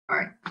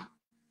Sorry.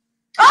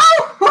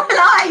 Oh, we're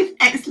live.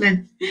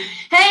 Excellent.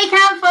 Hey,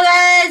 camp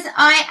followers.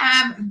 I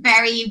am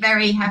very,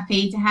 very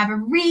happy to have a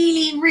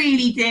really,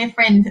 really dear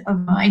friend of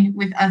mine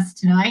with us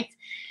tonight.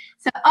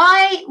 So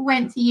I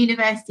went to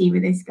university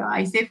with this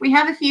guy. So if we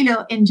have a few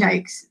little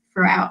in-jokes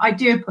throughout, I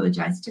do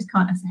apologise. Just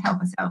can't help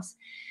ourselves.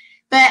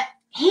 But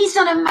he's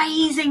done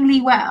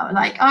amazingly well.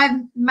 Like,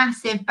 I'm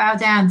massive bow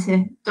down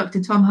to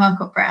Dr. Tom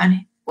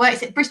Harcourt-Brown.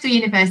 Works at Bristol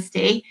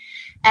University.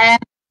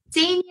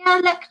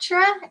 Senior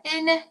lecturer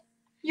in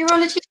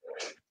neurology.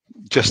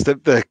 Just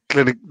the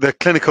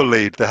clinical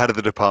lead, the head of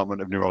the department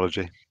of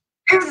neurology.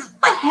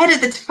 The head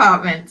of the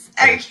department.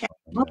 Okay.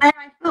 Well, I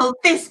feel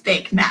this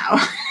big now.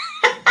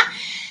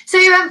 So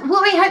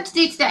what we hope to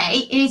do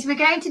today is we're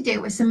going to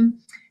deal with some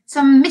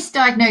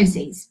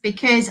misdiagnoses,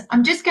 because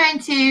I'm just going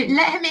to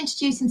let him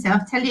introduce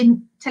himself, tell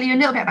you a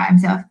little bit about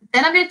himself.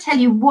 Then I'm going to tell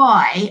you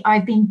why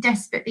I've been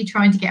desperately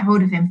trying to get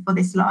hold of him for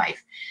this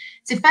live.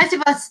 So first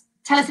of all,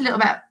 tell us a little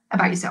bit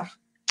about yourself.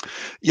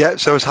 Yeah,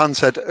 so as Han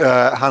said,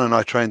 Han and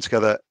I trained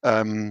together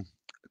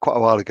quite a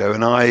while ago,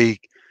 and I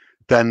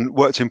then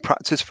worked in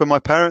practice for my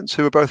parents,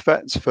 who were both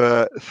vets,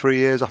 for 3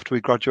 years after we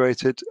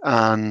graduated,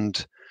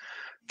 and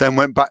then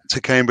went back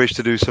to Cambridge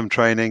to do some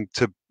training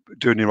to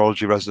do a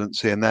neurology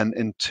residency, and then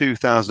in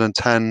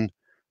 2010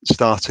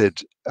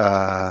 started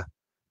the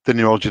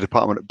neurology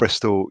department at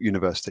Bristol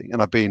University,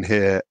 and I've been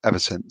here ever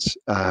since,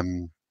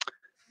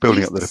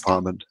 building up the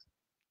department.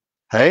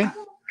 Hey?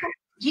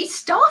 You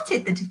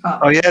started the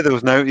department? Oh yeah, there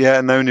was no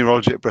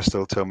neurology at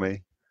Bristol till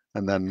me,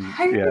 and then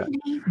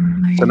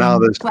so now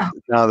there's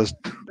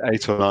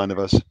 8 or 9 of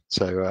us.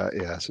 So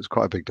so it's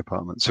quite a big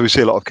department. So we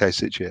see a lot of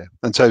cases each year,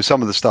 and so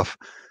some of the stuff,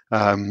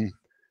 Han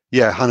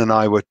and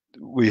I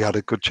we had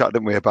a good chat,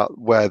 didn't we, about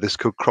where this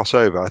could cross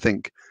over. I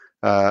think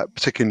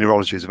particularly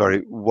neurology is a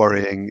very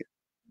worrying.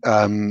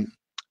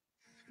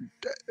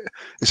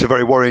 It's a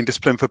very worrying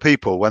discipline for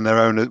people when their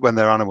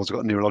animals have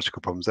got neurological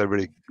problems. They're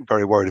really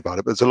very worried about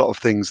it. But there's a lot of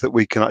things that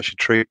we can actually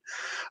treat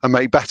and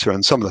make better,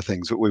 and some of the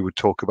things that we would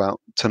talk about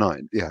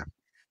tonight. Yeah,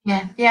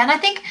 and I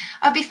think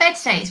I'd be fair to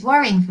say it's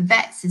worrying for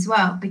vets as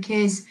well,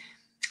 because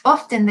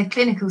often the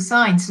clinical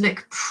signs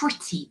look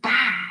pretty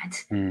bad.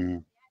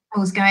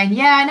 Animals going,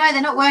 yeah, I know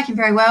they're not working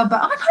very well,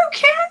 but I'm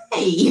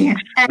okay.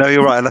 No,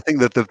 you're right, and I think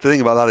that the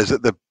thing about that is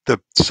that the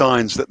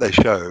signs that they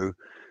show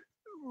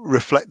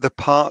reflect the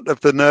part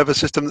of the nervous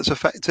system that's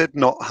affected,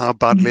 not how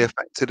badly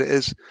affected it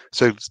is.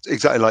 So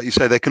exactly like you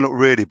say, they can look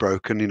really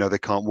broken, they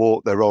can't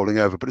walk, they're rolling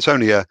over, but it's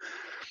only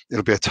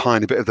it'll be a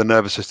tiny bit of the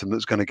nervous system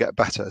that's going to get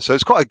better. So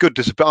it's quite a good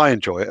discipline. I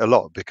enjoy it a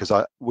lot, because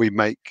we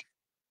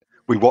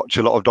watch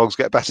a lot of dogs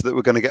get better that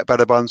we're going to get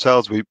better by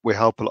themselves. We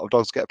help a lot of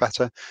dogs get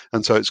better,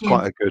 and so it's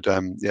quite a good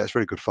it's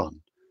really good fun.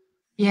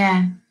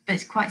 Yeah, but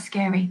it's quite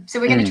scary.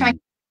 So we're going to try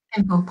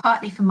simple,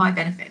 partly for my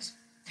benefit.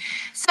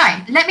 So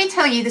let me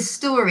tell you the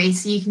story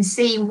so you can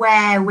see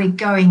where we're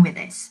going with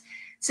this.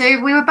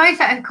 So we were both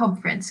at a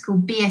conference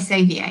called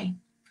BSAVA,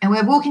 and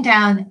we're walking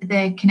down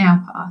the canal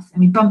path,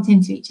 and we bumped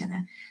into each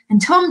other.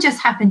 And Tom just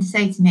happened to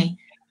say to me,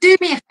 do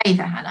me a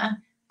favour,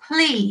 Hannah,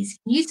 please,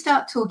 can you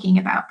start talking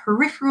about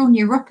peripheral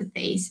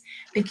neuropathies,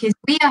 because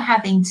we are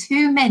having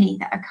too many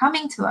that are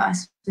coming to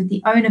us with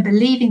the owner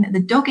believing that the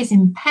dog is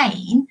in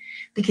pain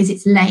because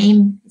it's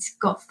lame, it's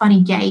got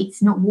funny gait,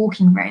 it's not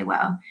walking very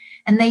well.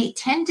 And they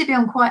tend to be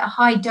on quite a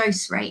high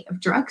dose rate of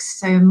drugs,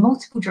 so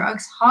multiple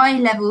drugs, high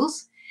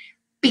levels,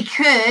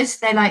 because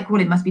they're like, well,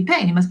 it must be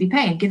pain, it must be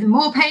pain. Give them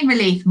more pain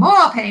relief.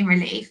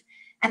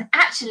 And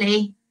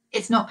actually,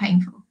 it's not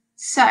painful.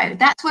 So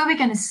that's where we're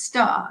going to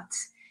start.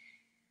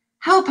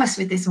 Help us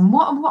with this one.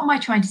 What am I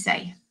trying to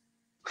say?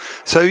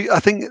 So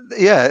I think,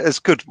 it's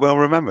good. Well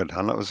remembered,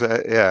 Han. That was,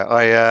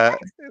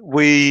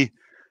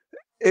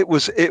 it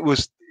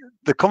was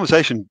the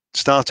conversation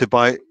started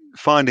by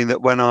finding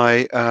that when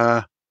I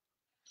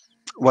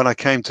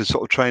came to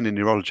sort of train in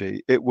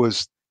neurology, it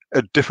was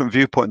a different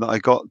viewpoint that I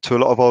got to a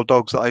lot of old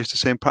dogs that I used to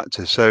see in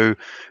practice. So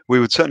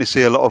we would certainly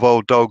see a lot of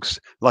old dogs,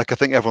 like I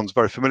think everyone's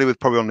very familiar with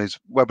probably on these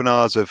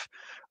webinars, of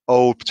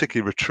old,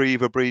 particularly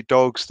retriever breed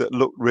dogs that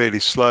looked really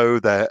slow.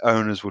 Their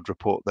owners would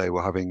report they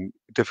were having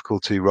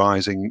difficulty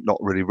rising, not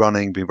really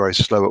running, being very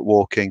slow at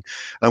walking.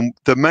 And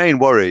the main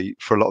worry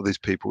for a lot of these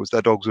people was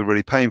their dogs were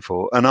really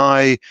painful. And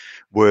I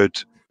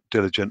would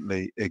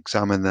diligently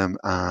examine them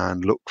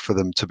and look for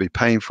them to be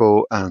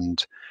painful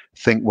and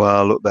think,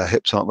 well, look, their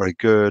hips aren't very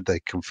good, they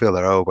can feel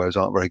their elbows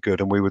aren't very good,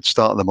 and we would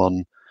start them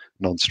on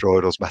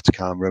non-steroidals,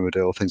 Metacam,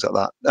 Rimadyl, things like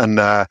that, and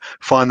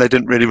find they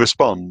didn't really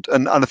respond,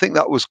 and I think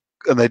that was,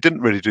 and they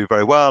didn't really do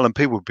very well, and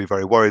people would be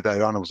very worried that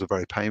their animals are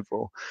very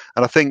painful.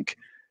 And I think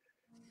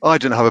I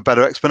didn't have a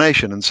better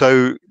explanation, and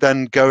so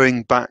then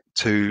going back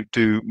to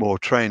do more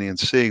training and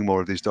seeing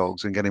more of these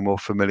dogs and getting more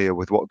familiar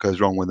with what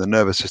goes wrong when the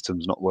nervous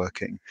system's not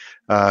working,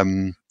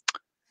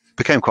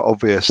 became quite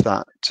obvious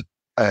that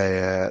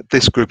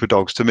this group of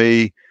dogs, to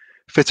me,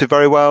 fitted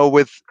very well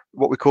with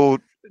what we call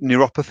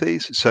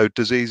neuropathies, so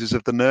diseases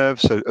of the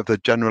nerves, so of the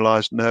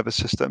generalized nervous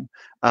system.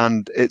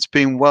 And it's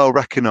been well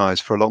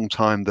recognized for a long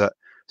time that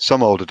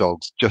some older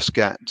dogs just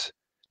get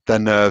their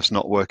nerves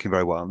not working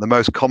very well. And the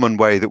most common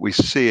way that we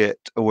see it,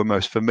 or we're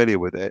most familiar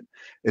with it,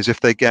 is if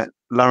they get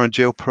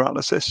laryngeal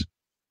paralysis.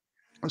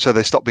 So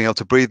they stop being able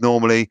to breathe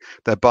normally,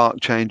 their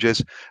bark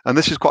changes. And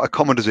this is quite a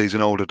common disease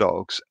in older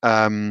dogs.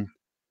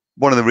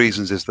 One of the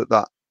reasons is that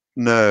that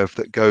nerve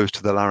that goes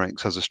to the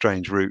larynx has a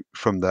strange route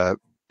from the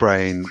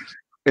brain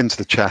into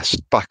the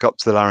chest, back up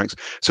to the larynx.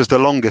 So it's the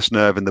longest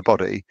nerve in the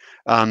body.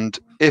 And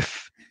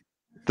if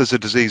there's a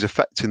disease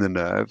affecting the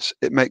nerves,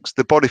 it makes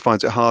the body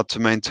finds it hard to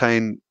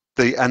maintain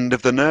the end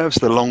of the nerves.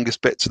 The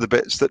longest bits are the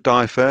bits that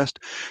die first.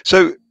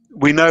 So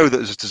we know that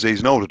there's a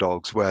disease in older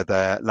dogs where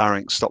their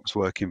larynx stops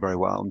working very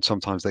well, and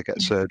sometimes they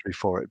get surgery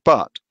for it.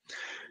 But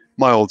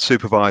my old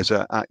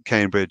supervisor at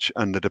Cambridge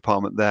and the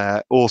department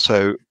there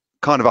also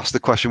kind of asked the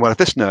question, well, if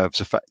this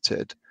nerve's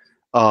affected,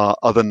 are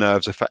other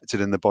nerves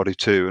affected in the body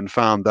too? And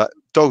found that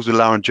dogs with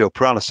laryngeal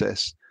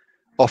paralysis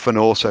often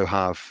also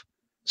have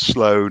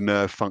slow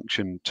nerve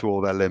function to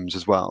all their limbs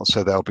as well.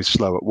 So they'll be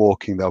slow at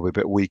walking, they'll be a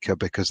bit weaker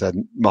because their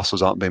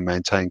muscles aren't being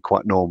maintained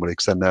quite normally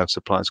because their nerve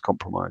supply is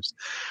compromised.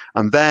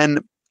 And then,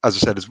 as I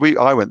said,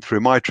 I went through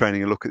my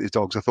training and look at these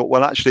dogs, I thought,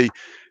 well, actually,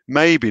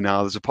 maybe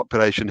now there's a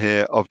population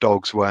here of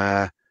dogs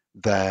where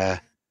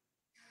their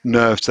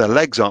nerves to their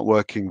legs aren't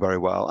working very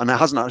well, and it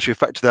hasn't actually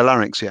affected their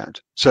larynx yet.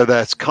 So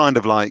they're kind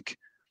of like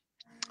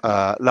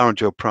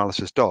laryngeal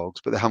paralysis dogs,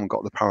 but they haven't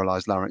got the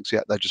paralyzed larynx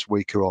yet. They're just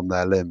weaker on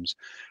their limbs.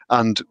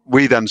 And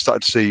we then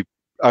started to see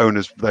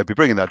owners, they'd be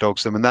bringing their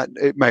dogs to them, and that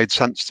it made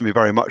sense to me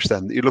very much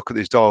then that you look at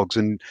these dogs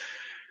and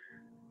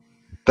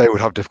they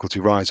would have difficulty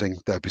rising,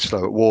 they'd be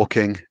slow at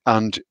walking.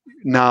 And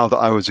now that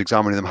I was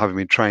examining them, having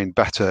been trained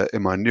better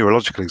in my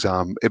neurological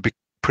exam, it'd be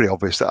pretty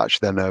obvious that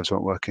actually their nerves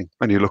weren't working.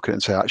 And you look at it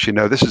and say, actually,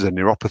 no, this is a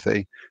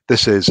neuropathy.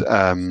 This is,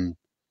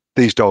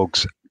 these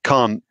dogs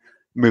can't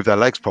move their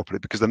legs properly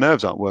because the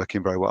nerves aren't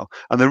working very well.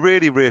 And the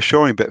really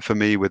reassuring bit for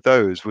me with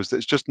those was that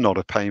it's just not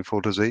a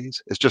painful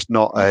disease. It's just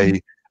not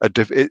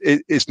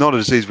it's not a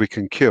disease we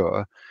can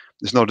cure.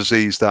 It's not a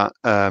disease that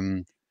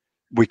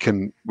we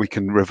can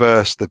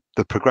reverse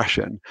the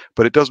progression,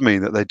 but it does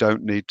mean that they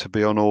don't need to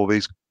be on all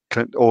these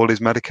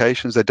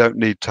medications. They don't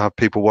need to have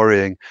people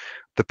worrying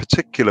the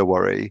particular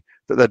worry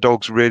that their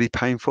dog's really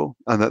painful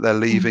and that they're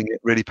leaving it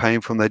really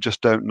painful and they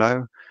just don't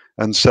know.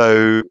 And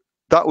so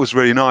that was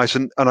really nice.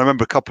 And I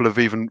remember a couple of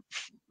even,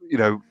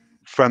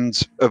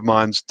 friends of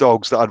mine's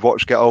dogs that I'd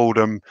watched get old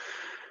and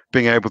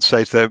being able to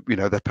say to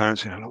their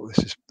parents, look,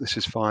 this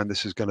is fine.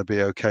 This is going to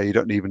be okay. You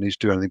don't even need to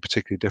do anything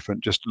particularly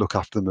different. Just look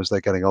after them as they're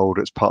getting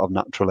older. It's part of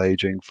natural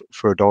aging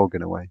for a dog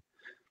in a way.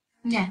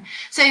 Yeah.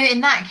 So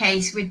in that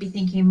case, we'd be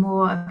thinking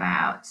more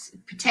about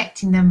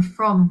protecting them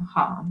from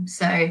harm.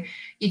 So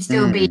you'd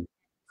still be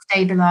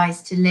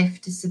stabilized, to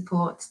lift, to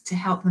support, to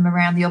help them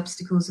around the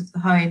obstacles of the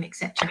home,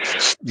 etc.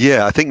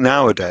 Yeah, I think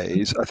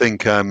nowadays,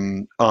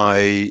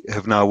 I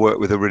have now worked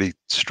with a really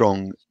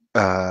strong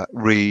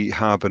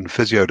rehab and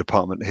physio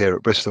department here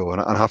at Bristol,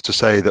 and I have to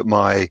say that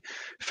my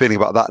feeling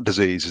about that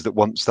disease is that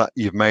once that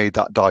you've made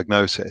that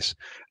diagnosis,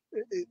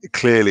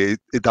 clearly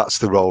that's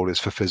the role is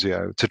for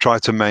physio to try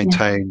to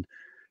maintain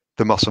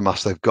the muscle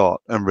mass they've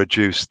got and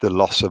reduce the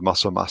loss of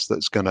muscle mass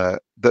that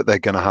they're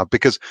gonna have,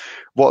 because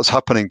what's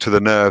happening to the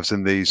nerves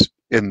in these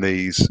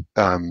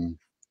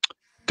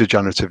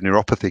degenerative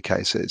neuropathy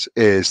cases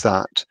is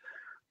that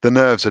the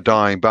nerves are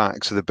dying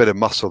back, so the bit of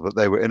muscle that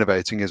they were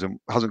innervating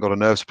hasn't got a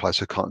nerve supply,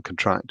 so it can't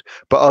contract.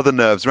 But other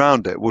nerves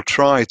around it will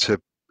try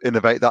to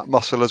innervate that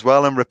muscle as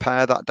well and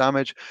repair that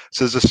damage.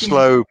 So there's a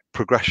slow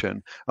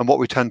progression. And what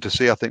we tend to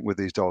see, I think, with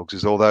these dogs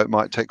is, although it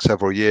might take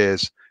several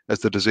years as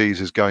the disease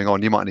is going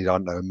on, you might need,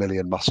 1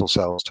 million muscle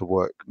cells to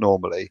work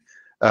normally.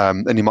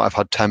 And you might have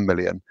had 10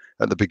 million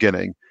at the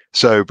beginning.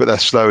 So, but they're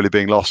slowly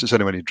being lost. It's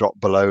only when you drop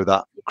below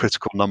that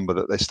critical number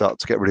that they start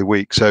to get really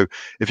weak. So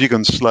if you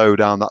can slow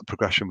down that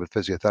progression with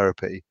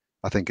physiotherapy,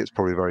 I think it's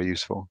probably very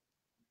useful.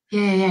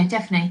 Yeah,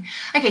 definitely.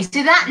 Okay,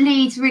 so that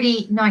leads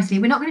really nicely.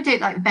 We're not going to do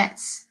it like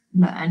vets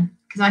learn,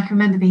 because I can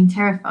remember being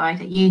terrified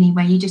at uni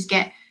where you just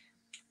get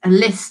a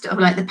list of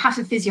like the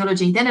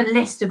pathophysiology, then a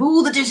list of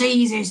all the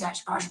diseases that's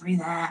possibly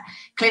there,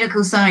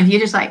 clinical signs. You're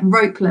just like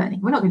rope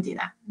learning. We're not going to do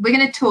that. We're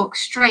going to talk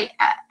straight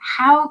at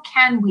how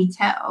can we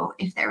tell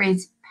if there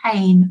is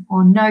pain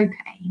or no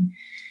pain.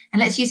 And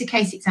let's use a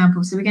case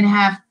example. So we're going to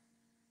have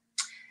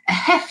a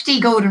hefty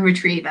golden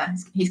retriever.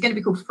 He's going to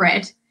be called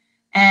Fred.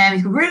 And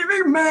he's got really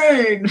big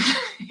mane.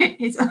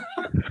 He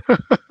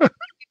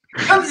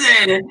comes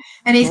in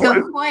and he's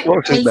got quite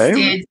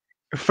wasted.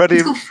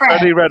 Freddie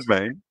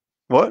Redmayne.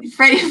 What?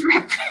 Freddie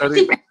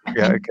Redmayne.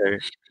 Yeah, okay.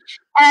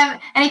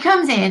 And he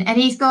comes in and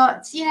he's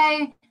got,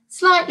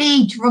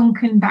 slightly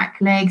drunken back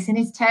legs, and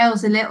his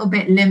tail's a little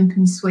bit limp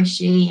and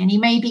swishy, and he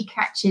maybe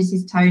catches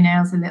his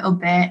toenails a little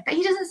bit, but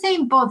he doesn't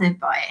seem bothered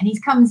by it. And he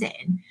comes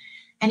in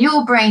and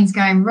your brain's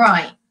going,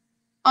 right,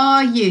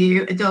 are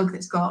you a dog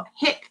that's got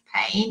hip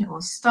pain or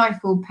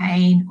stifle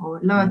pain or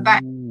lower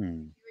back? You're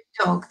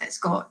a dog that's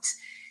got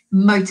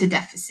motor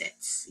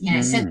deficits,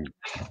 sensory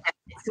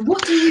deficits. So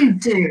what do you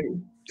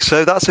do?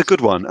 So that's a good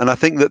one. And I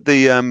think that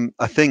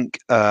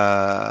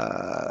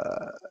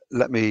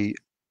let me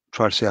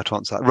try to see how to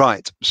answer that.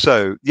 Right.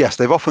 So yes,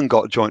 they've often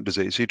got joint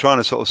disease. So you're trying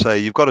to sort of say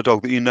you've got a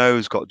dog that you know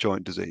has got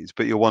joint disease,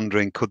 but you're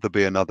wondering, could there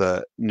be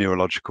another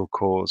neurological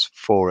cause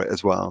for it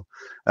as well?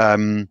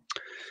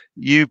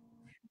 You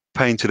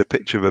painted a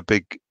picture of a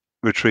big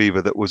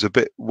retriever that was a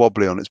bit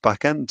wobbly on its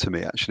back end to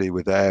me, actually,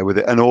 with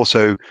it, and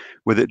also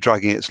with it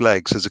dragging its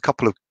legs. There's a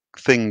couple of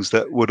things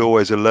that would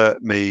always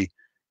alert me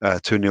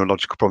to a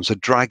neurological problem. So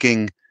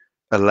dragging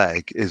a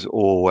leg is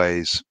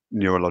always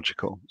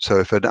neurological. So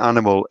if an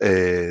animal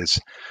is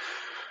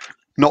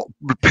not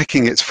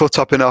picking its foot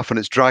up enough and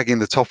it's dragging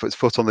the top of its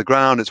foot on the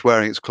ground, it's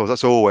wearing its claws,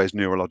 that's always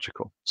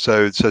neurological.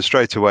 So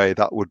straight away,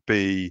 that would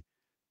be,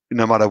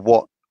 no matter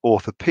what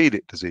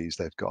orthopaedic disease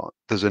they've got,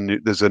 there's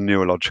a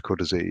neurological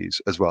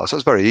disease as well. So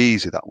it's very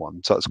easy, that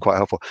one. So it's quite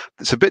helpful.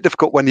 It's a bit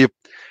difficult when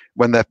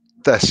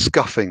they're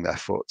scuffing their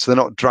foot. So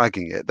they're not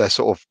dragging it, they're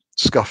sort of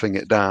scuffing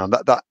it down.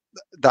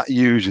 That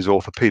usually is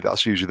orthopedic.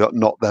 That's usually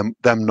not them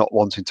not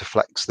wanting to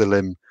flex the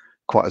limb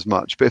quite as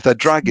much. But if they're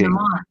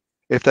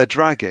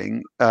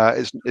dragging,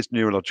 it's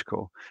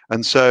neurological.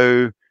 And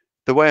so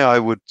the way I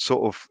would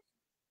sort of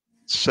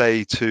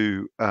say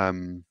to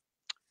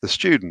the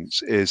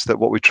students is that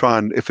what we try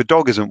and, if a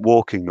dog isn't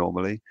walking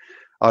normally,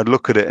 I'd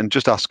look at it and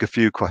just ask a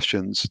few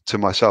questions to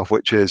myself,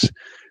 which is,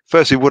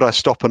 firstly, would I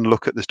stop and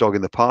look at this dog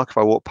in the park if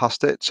I walk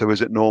past it? So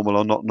is it normal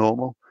or not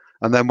normal?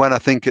 And then when I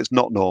think it's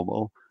not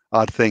normal,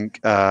 I'd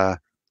think,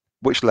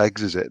 which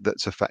legs is it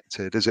that's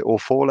affected? Is it all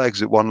four legs?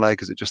 Is it one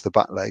leg? Is it just the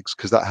back legs?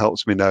 Because that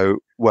helps me know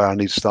where I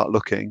need to start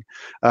looking.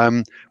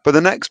 But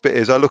the next bit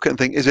is I look at it and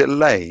think, is it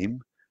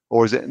lame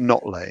or is it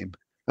not lame?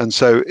 And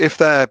so if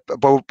they're,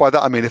 by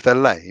that I mean if they're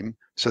lame,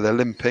 so they're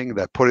limping,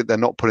 they're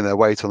not putting their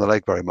weight on the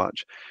leg very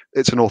much,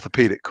 it's an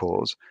orthopedic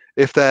cause.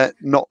 If they're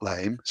not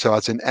lame, so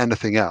as in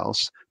anything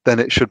else, then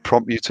it should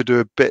prompt you to do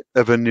a bit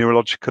of a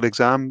neurological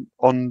exam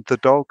on the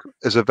dog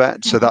as a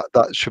vet. So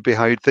that should be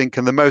how you'd think.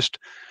 And the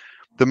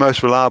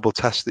most reliable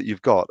tests that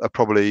you've got are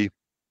probably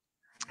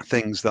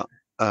things that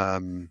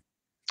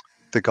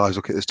the guys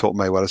look at this talk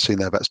may well have seen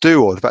their vets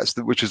do, or the vets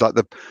which is like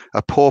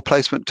a paw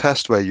placement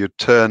test, where you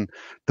turn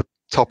the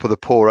top of the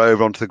paw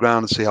over onto the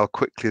ground and see how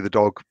quickly the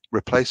dog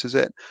replaces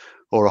it,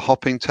 or a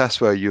hopping test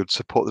where you'd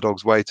support the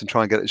dog's weight and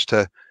try and get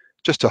it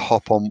just to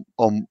hop on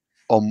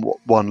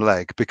one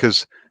leg,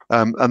 because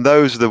and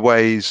those are the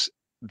ways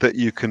that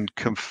you can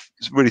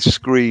really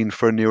screen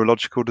for a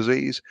neurological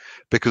disease.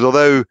 Because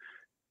although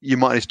you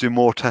might need to do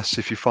more tests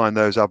if you find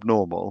those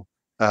abnormal,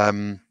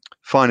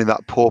 finding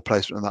that paw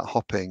placement and that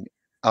hopping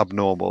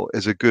abnormal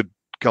is a good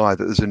guide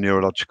that there's a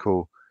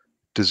neurological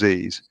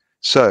disease.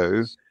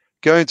 So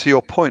going to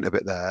your point a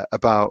bit there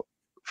about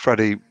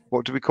Freddie,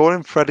 what do we call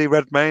him? Freddie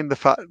Redmayne, the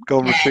fat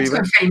golden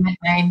retriever.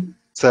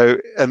 So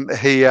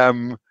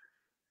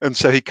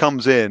so he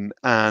comes in,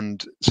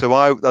 and so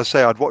I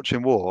say I'd watch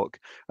him walk,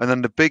 and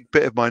then the big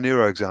bit of my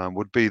neuro exam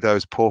would be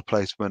those paw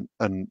placement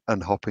and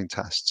hopping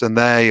tests, and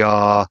they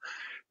are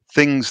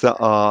things that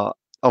are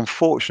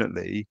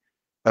unfortunately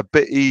a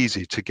bit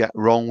easy to get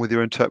wrong with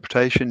your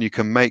interpretation. You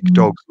can make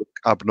dogs look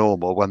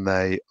abnormal when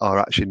they are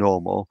actually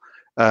normal.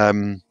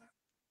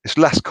 It's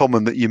less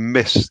common that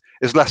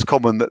it's less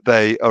common that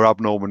they are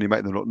abnormal and you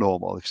make them look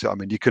normal. If you see what I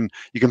mean, you can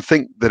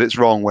think that it's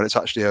wrong when it's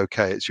actually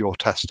okay. It's your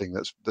testing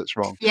that's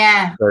wrong.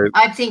 Yeah, so,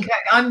 I think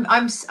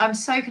I'm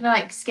so kind of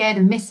like scared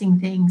of missing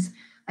things.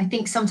 I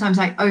think sometimes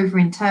I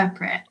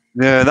overinterpret.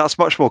 Yeah, that's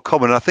much more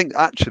common. And I think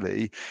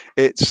actually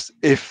it's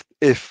if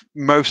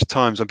most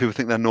times when people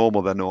think they're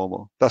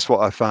normal. That's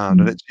what I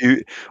found. And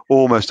it's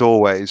almost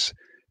always,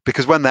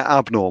 because when they're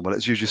abnormal,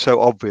 it's usually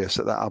so obvious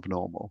that they're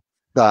abnormal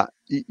that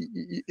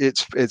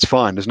it's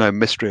fine. There's no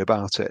mystery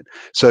about it.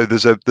 So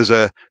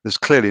there's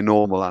clearly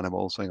normal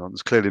animals.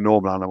 There's clearly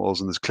normal animals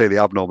and there's clearly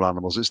abnormal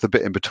animals. It's the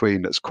bit in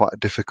between that's quite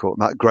difficult,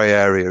 and that grey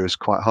area is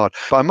quite hard.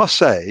 But I must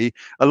say,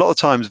 a lot of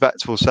times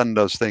vets will send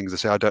us things. They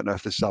say, I don't know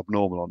if this is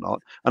abnormal or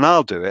not, and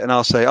I'll do it, and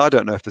I'll say, I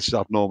don't know if this is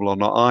abnormal or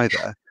not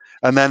either.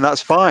 And then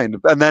that's fine.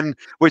 And then,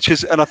 I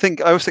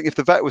always think if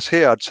the vet was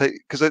here, I'd say,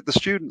 because the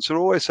students are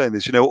always saying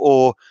this,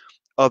 or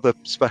other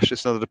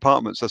specialists in other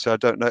departments, they'll say, I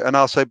don't know. And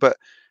I'll say,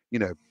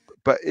 and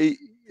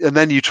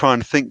then you try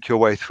and think your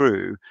way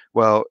through,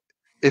 well,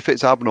 if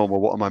it's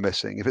abnormal, what am I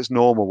missing? If it's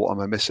normal, what am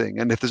I missing?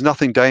 And if there's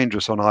nothing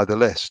dangerous on either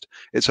list,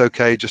 it's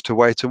okay just to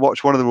wait and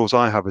watch. One of the rules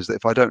I have is that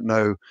if I don't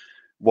know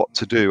what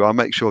to do, I'll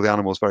make sure the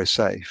animal's very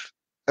safe,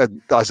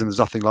 as in there's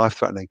nothing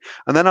life-threatening.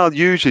 And then I'll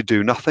usually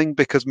do nothing,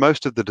 because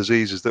most of the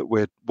diseases that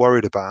we're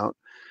worried about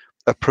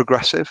are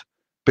progressive.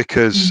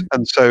 Because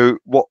and so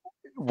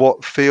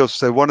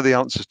one of the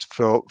answers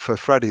for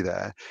Freddie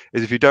there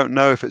is, if you don't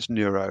know if it's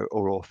neuro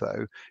or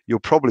ortho, you'll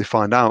probably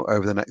find out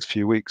over the next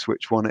few weeks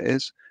which one it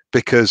is.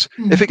 Because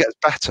if it gets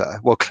better,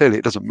 well, clearly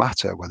it doesn't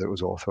matter whether it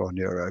was ortho or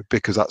neuro,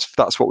 because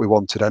that's what we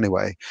wanted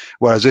anyway.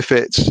 Whereas if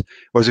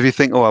you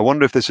think, oh, I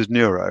wonder if this is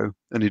neuro,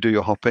 and you do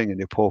your hopping and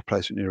your paw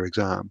placement in your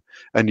exam,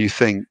 and you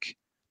think,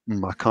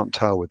 I can't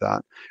tell with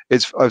that.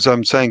 It's, as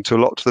I'm saying to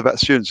a lot of the vet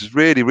students, it's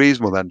really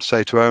reasonable then to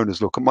say to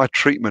owners, look, at my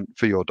treatment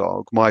for your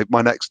dog, my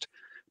next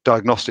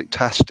diagnostic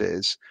test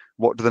is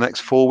what do the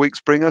next 4 weeks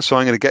bring us? So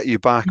I'm going to get you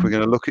back. We're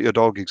going to look at your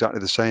dog exactly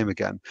the same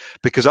again,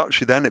 because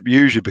actually then it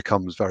usually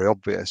becomes very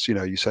obvious. You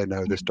know, you say,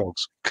 no, this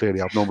dog's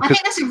clearly abnormal. I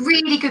think that's a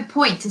really good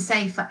point to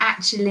say for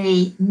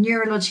actually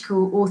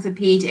neurological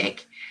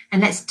orthopaedic,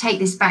 and let's take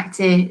this back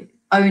to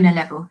owner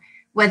level,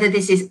 whether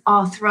this is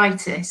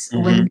arthritis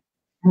or whether it's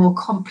more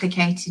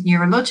complicated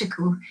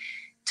neurological,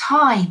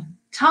 time.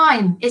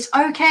 It's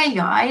okay,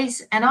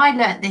 guys. And I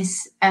learnt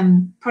this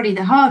probably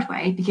the hard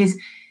way, because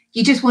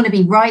you just want to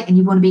be right, and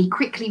you want to be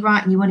quickly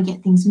right, and you want to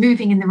get things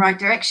moving in the right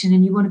direction,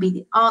 and you want to be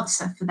the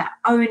answer for that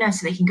owner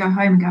so they can go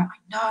home and go, I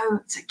know,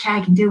 it's okay,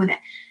 I can deal with it.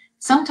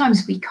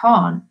 Sometimes we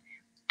can't,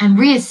 and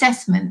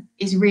reassessment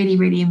is really,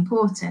 really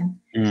important.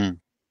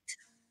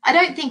 I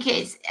don't think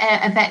it's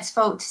a vet's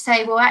fault to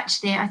say, well,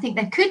 actually, I think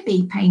there could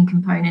be pain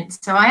components,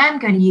 so I am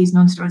going to use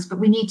non-steroids, but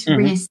we need to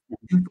reassess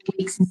in 4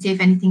 weeks and see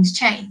if anything's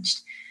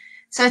changed.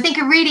 So I think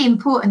a really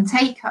important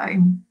take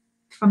home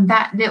from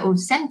that little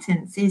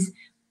sentence is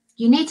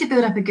you need to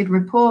build up a good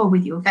rapport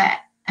with your vet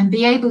and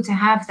be able to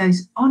have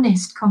those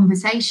honest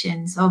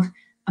conversations of,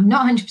 I'm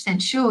not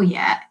 100% sure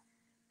yet,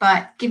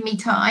 but give me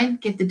time,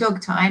 give the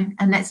dog time,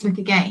 and let's look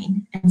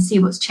again and see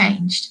what's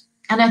changed.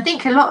 And I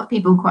think a lot of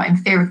people are quite in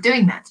fear of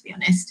doing that, to be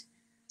honest.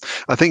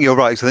 I think you're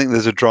right. I think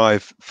there's a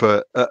drive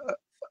for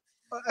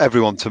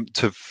everyone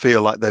to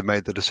feel like they've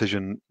made the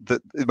decision,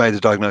 that made a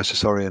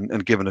diagnosis,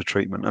 and given a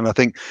treatment. And I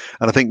think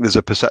there's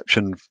a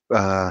perception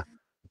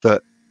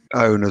that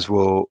owners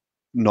will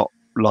not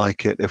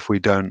like it if we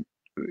don't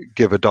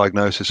give a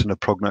diagnosis and a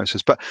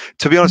prognosis. But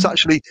to be honest,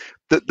 actually,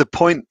 the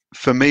point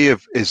for me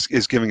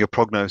is giving a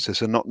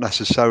prognosis and not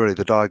necessarily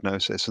the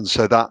diagnosis. And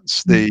so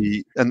that's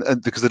the and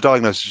because the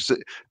diagnosis,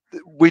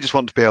 we just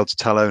want to be able to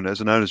tell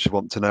owners, and owners just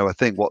want to know, I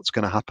think, what's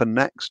going to happen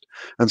next.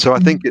 And so I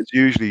think it's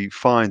usually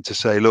fine to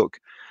say, look,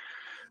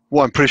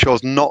 what I'm pretty sure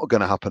is not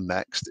going to happen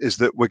next is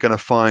that we're going to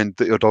find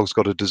that your dog's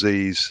got a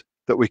disease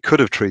that we could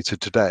have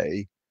treated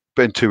today,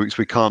 but in 2 weeks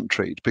we can't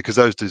treat, because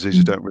those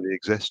diseases don't really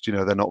exist. You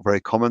know, they're not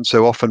very common.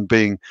 So often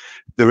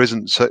there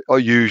isn't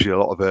usually a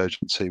lot of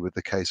urgency with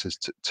the cases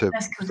to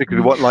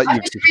particularly what, like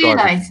you've described.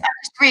 I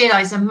just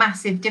realised a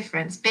massive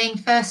difference being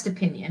first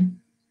opinion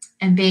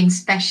and being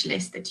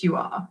specialist that you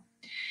are.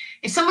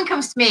 If someone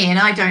comes to me and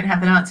I don't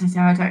have an answer, so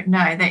I don't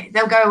know,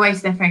 they'll go away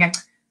to their friend and go,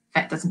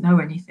 vet doesn't know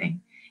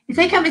anything. If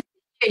they come to you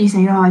and you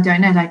say, oh, I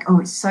don't know, like, oh,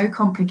 it's so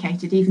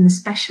complicated, even the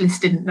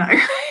specialist didn't know.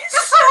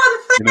 It's so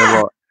unfair. You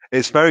know what?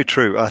 It's very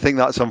true. I think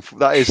it's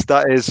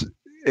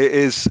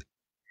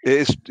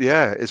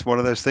one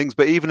of those things.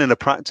 But even in a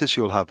practice,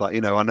 you'll have that.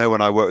 You know, I know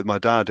when I worked with my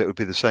dad, it would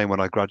be the same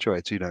when I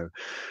graduated. You know,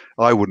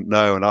 I wouldn't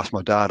know and ask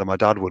my dad, and my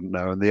dad wouldn't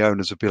know, and the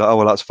owners would be like, oh,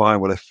 well, that's fine.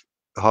 Well, if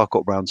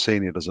Harcourt-Brown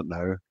Senior doesn't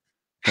know,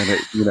 then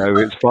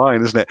it's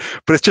fine, isn't it?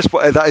 But it's just,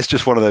 that is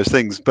just one of those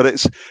things. But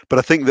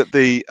I think that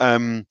the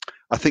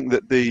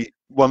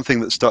one thing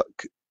that stuck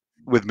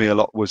with me a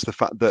lot was the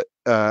fact that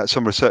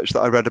some research that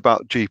I read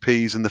about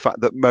GPs, and the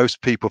fact that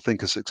most people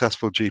think a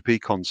successful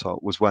GP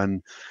consult was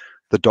when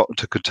the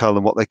doctor could tell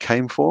them what they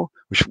came for,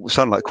 which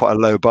sounded like quite a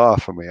low bar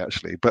for me,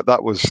 actually. But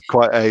that was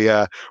quite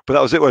but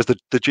that was it. Whereas the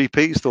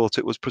GPs thought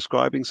it was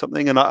prescribing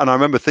something, and I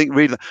remember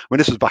reading. I mean,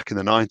 this was back in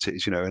the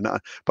 90s, you know,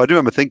 but I do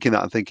remember thinking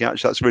that and thinking,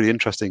 actually, that's really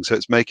interesting. So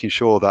it's making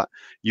sure that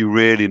you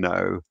really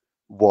know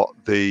what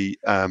the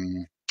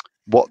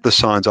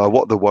signs are,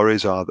 what the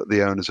worries are that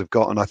the owners have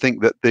got. And I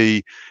think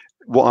that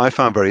what I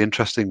found very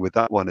interesting with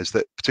that one is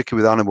that,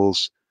 particularly with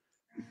animals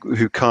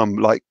who come,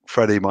 like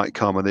Freddie might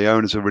come, and the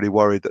owners are really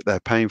worried that they're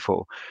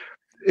painful,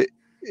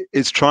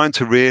 it's trying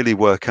to really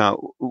work out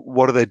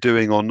what are they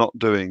doing or not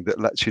doing that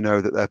lets you know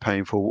that they're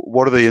painful.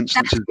 What are the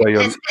instances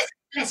where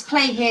let's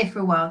play here for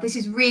a while. This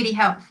is really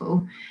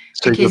helpful.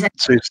 So you're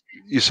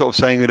sort of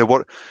saying, you know,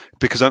 what,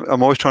 because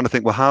I'm always trying to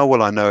think, well, how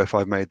will I know if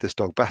I've made this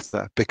dog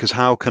better? Because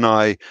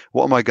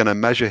what am I going to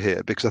measure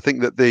here? Because I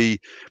think that the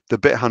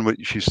bit, Han,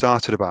 which you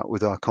started about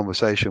with our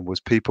conversation, was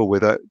people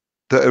that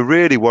are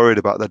really worried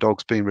about their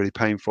dogs being really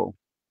painful.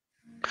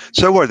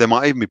 So worried they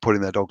might even be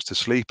putting their dogs to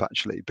sleep,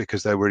 actually,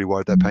 because they're really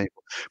worried they're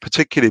painful,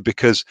 particularly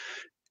because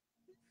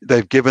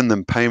they've given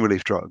them pain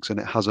relief drugs and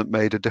it hasn't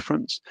made a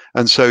difference.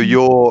 And so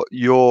your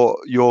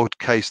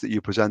case that you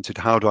presented,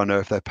 how do I know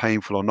if they're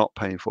painful or not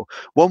painful?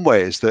 One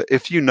way is that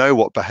if you know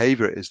what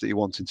behavior it is that you're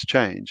wanting to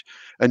change,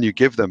 and you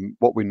give them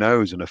what we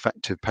know is an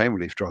effective pain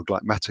relief drug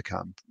like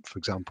Metacam, for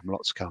example,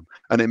 Meloxicam,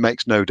 and it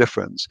makes no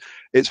difference,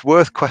 it's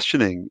worth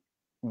questioning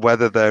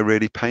whether they're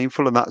really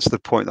painful. And that's the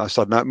point that I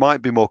started. Now, it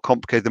might be more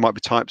complicated. There might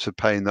be types of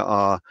pain that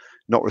are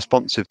not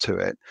responsive to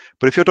it.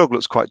 But if your dog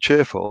looks quite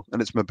cheerful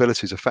and its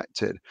mobility is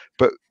affected,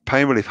 but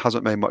pain relief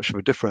hasn't made much of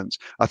a difference,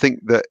 I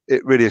think that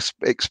it really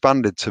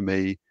expanded to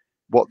me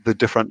what the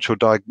differential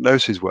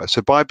diagnoses were.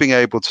 So by being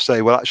able to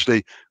say, well,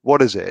 actually,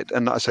 what is it?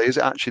 And I say, is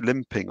it actually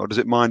limping, or does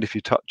it mind if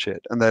you touch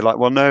it? And they're like,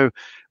 well, no,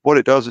 what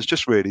it does is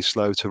just really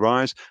slow to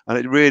rise, and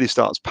it really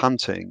starts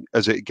panting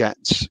as it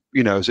gets,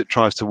 you know, as it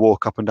tries to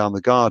walk up and down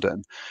the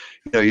garden.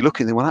 You know, you're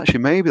looking at, well, actually,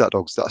 maybe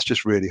that's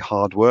just really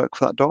hard work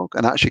for that dog,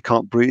 and actually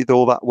can't breathe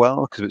all that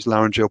well because of its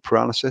laryngeal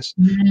paralysis.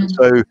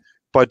 So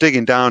by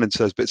digging down into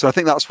those bits. And I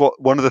think that's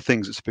one of the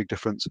things that's a big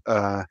difference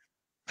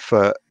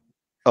for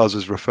us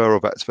as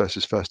referral vets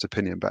versus first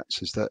opinion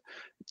vets, is that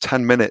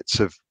 10 minutes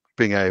of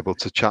being able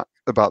to chat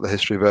about the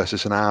history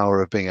versus an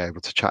hour of being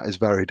able to chat is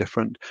very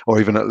different, or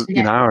even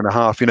an hour and a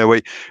half,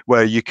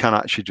 where you can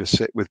actually just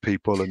sit with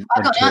people and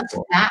I got the answer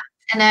to that.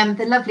 And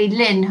the lovely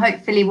Lynn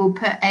hopefully will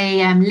put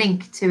a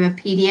link to a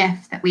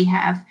PDF that we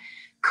have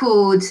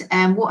called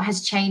What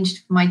Has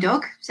Changed for My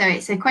Dog. So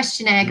it's a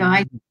questionnaire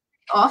guide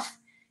off.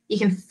 You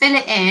can fill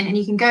it in and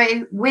you can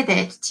go with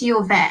it to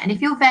your vet. And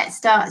if your vet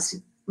starts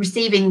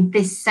receiving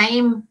this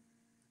same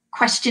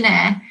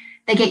questionnaire,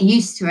 they get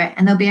used to it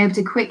and they'll be able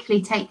to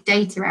quickly take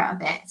data out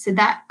of it. So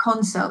that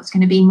consult is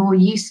going to be more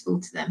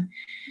useful to them,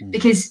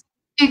 because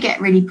you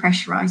get really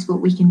pressurized what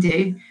we can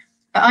do.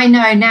 But I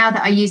know now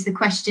that I use the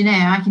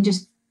questionnaire, I can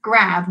just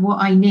grab what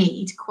I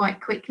need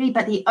quite quickly.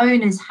 But the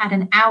owners had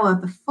an hour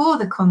before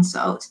the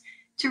consult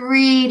to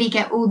really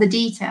get all the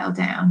detail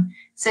down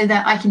so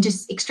that I can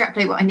just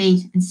extrapolate what I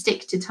need and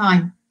stick to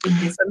time.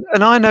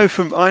 And I know,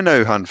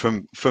 Han,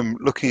 from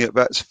looking at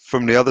vets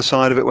from the other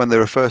side of it, when they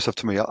refer stuff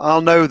to me,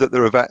 I'll know that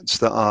there are vets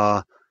that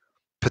are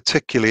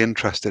particularly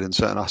interested in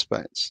certain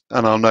aspects,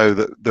 and I'll know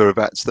that there are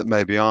vets that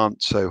maybe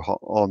aren't so hot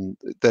on.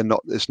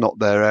 It's not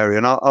their area,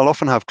 and I'll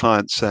often have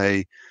clients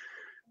say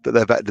that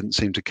their vet didn't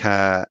seem to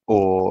care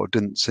or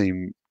didn't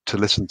seem to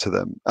listen to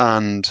them.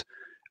 And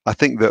I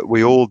think that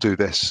we all do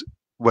this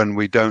when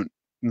we don't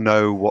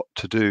know what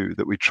to do,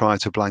 that we try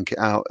to blank it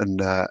out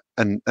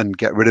and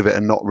get rid of it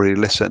and not really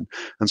listen.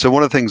 And so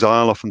one of the things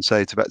I'll often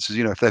say to vets is,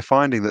 if they're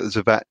finding that there's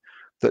a vet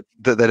that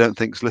they don't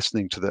think's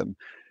listening to them,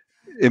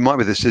 it might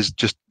be this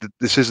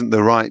isn't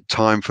the right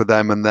time for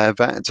them and their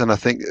vets, and I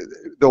think,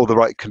 or the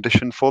right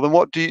condition for them.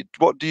 What do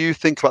you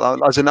think about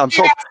that? As in, I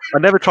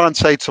never try and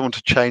say to someone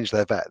to change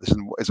their vet. This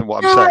isn't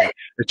what I'm saying.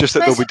 It's just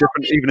that there'll be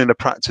different, even in a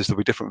practice, there'll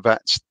be different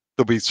vets.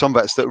 There'll be some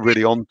vets that are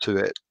really onto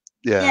it.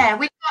 Yeah,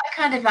 we've got a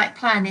kind of like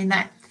plan in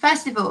that.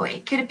 First of all,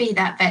 it could be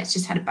that vet's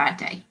just had a bad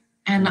day,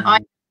 and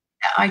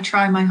I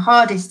try my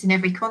hardest in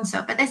every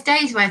consult. But there's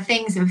days where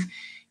things have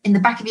in the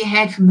back of your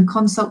head from the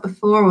consult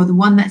before, or the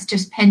one that's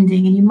just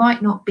pending, and you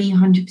might not be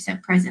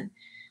 100% present.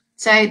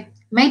 So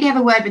maybe have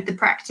a word with the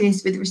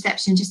practice, with the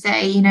reception, just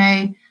say,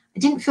 I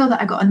didn't feel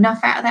that I got enough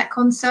out of that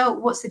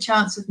consult. What's the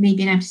chance of me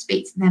being able to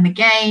speak to them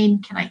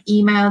again? Can I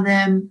email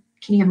them?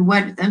 Can you have a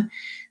word with them?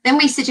 Then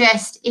we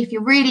suggest, if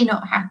you're really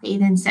not happy,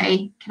 then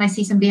say, can I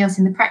see somebody else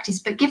in the practice?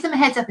 But give them a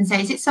heads up and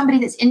say, is it somebody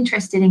that's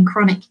interested in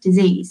chronic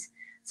disease?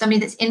 Somebody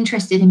that's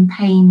interested in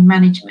pain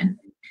management?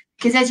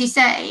 Because as you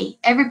say,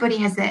 everybody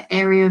has their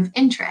area of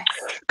interest.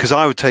 Because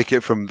I would take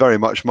it from very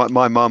much,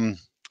 my mum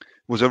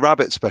was a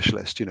rabbit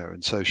specialist,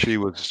 and so she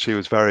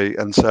was very,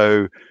 and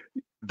so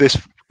this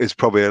is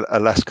probably a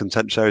less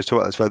contentious area to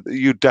us, where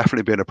you'd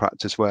definitely be in a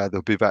practice where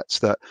there'll be vets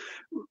that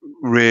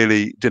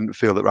really didn't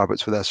feel that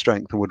rabbits were their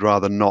strength and would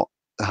rather not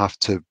have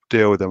to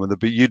deal with them. And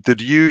there'd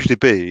usually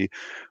be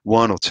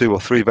 1 or 2 or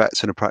 3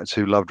 vets in a practice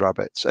who loved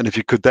rabbits. And if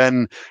you could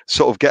then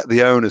sort of get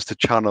the owners to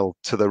channel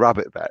to the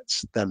rabbit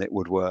vets, then it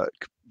would work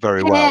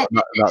very well.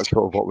 And that's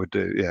sort of what we'd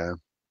do. Yeah.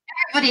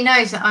 Everybody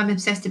knows that I'm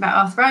obsessed about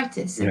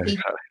arthritis and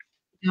people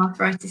in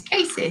arthritis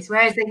cases,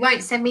 whereas they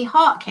won't send me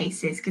heart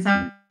cases because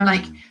I'm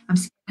like, I'm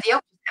scared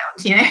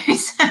of the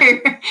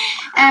ultrasound,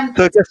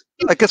 So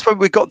I guess when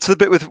we got to the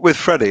bit with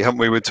Freddie, haven't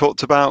we? We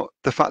talked about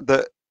the fact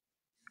that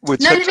let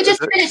me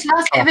just finish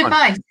last bit of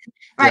advice.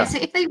 Right. So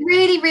if they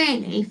really,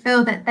 really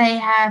feel that they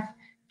have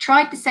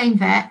tried the same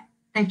vet,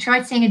 they've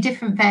tried seeing a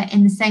different vet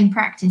in the same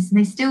practice, and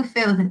they still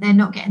feel that they're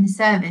not getting the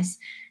service,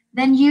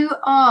 then you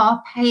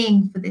are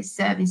paying for this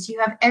service. You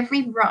have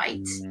every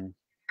right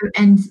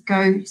and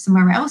go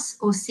somewhere else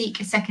or seek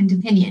a second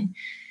opinion.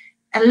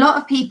 A lot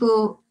of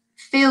people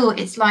feel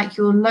it's like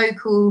your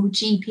local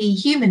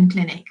GP human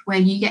clinic where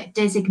you get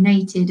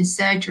designated a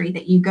surgery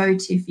that you go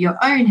to for your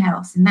own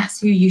health, and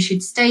that's who you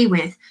should stay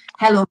with,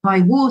 hell or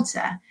high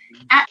water.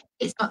 Actually,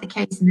 it's not the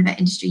case in the vet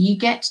industry. You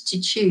get to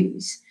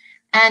choose.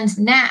 And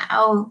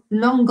now,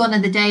 long gone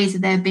are the days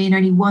of there being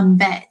only one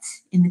vet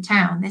in the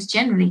town. There's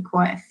generally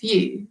quite a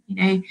few,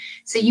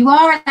 So you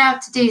are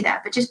allowed to do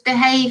that, but just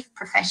behave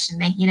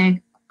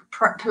professionally,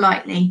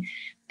 politely,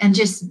 and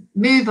just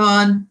move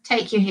on,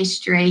 take your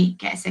history,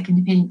 get a second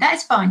opinion. That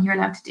is fine. You're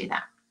allowed to do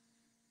that.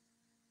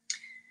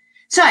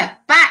 So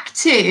back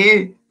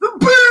to the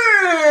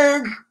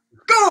big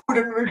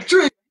golden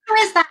retriever. Who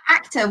is that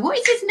actor? What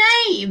is his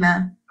name?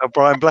 Oh,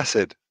 Brian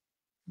Blessed.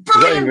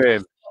 Brian. Is that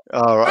him?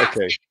 Oh, right,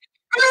 okay.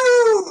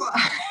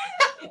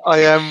 I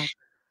am.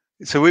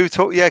 So we were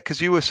talking,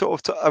 because you were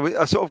sort of.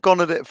 I sort of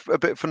gone at it a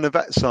bit from the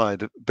vet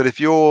side. But if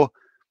you're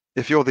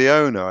the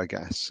owner, I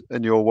guess,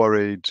 and you're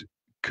worried,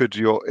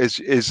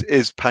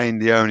 is pain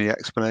the only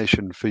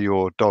explanation for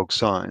your dog's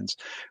signs?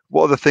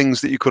 What are the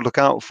things that you could look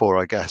out for?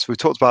 I guess we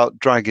talked about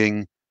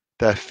dragging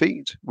their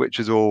feet, which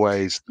is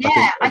always.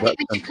 I think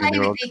we should play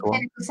with the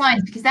clinical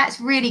signs, because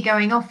that's really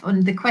going off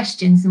on the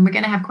questions, and we're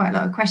going to have quite a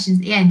lot of questions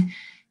at the end.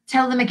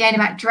 Tell them again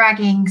about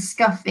dragging,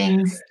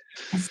 scuffing,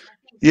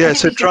 Yeah,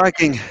 so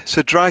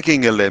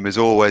dragging a limb is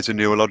always a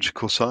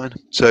neurological sign.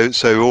 So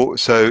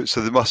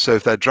they must. So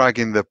if they're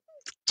dragging the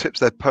tips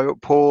their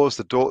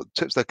paws,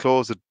 tips their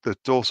claws, the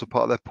dorsal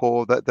part of their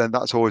paw, then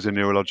that's always a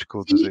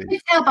neurological disease. You can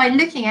tell by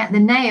looking at the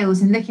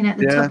nails and looking at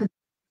the top of.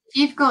 If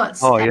you've got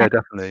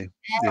definitely,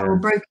 or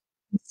broken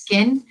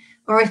skin,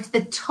 or if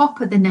the top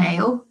of the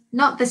nail,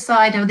 not the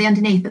side or the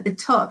underneath, but the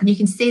top, and you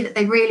can see that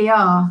they really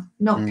are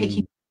not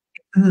picking.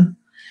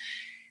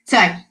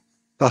 So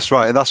that's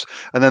right,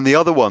 and then the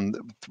other one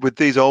with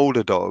these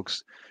older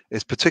dogs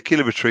is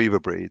particular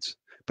retriever breeds,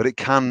 but it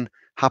can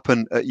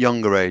happen at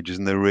younger ages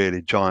and they're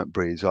really giant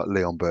breeds like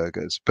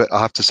Leonbergers. But I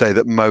have to say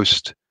that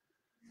most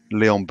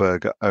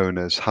Leonberger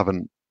owners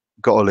haven't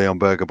got a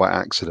Leonberger by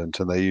accident,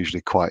 and they're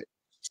usually quite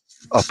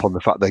up on the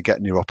fact they get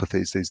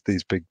neuropathies,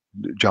 these big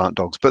giant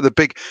dogs. But the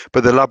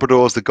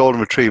Labradors, the golden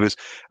retrievers,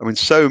 I mean,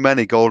 so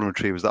many golden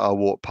retrievers that I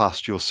walk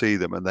past, you'll see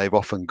them, and they've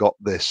often got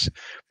this.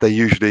 They're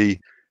usually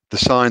the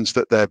signs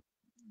that their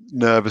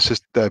nervous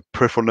system, their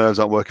peripheral nerves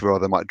aren't working very well.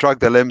 They might drag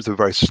their limbs, they're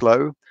very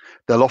slow.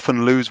 They'll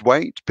often lose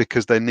weight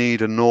because they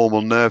need a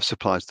normal nerve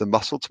supply to the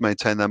muscle to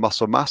maintain their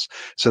muscle mass.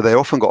 So they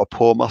often got a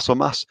poor muscle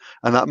mass,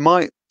 and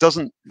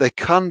they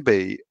can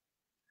be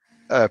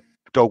a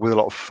dog with a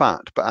lot of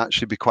fat, but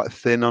actually be quite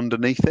thin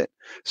underneath it.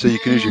 So you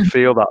can usually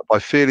feel that by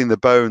feeling the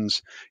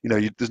bones.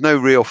 There's no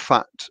real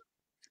fat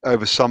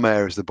over some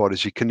areas of the body,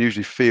 so you can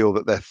usually feel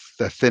that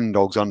they're thin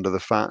dogs under the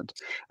fat.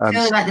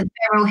 Feel like the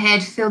femoral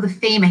head, feel the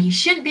femur. You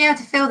shouldn't be able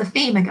to feel the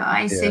femur,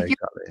 guys. Yeah, so if you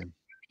exactly. put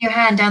your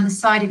hand down the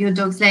side of your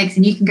dog's legs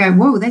and you can go,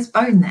 whoa, there's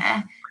bone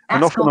there.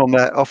 And often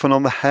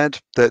on the head,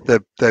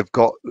 they've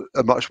got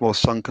a much more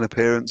sunken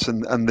appearance,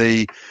 and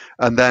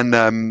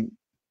then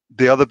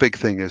the other big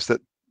thing is that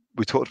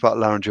we talked about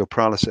laryngeal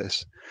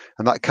paralysis,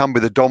 and that can be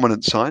the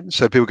dominant sign.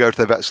 So people go to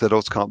their vets, their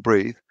dogs can't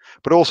breathe.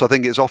 But also, I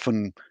think it's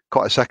often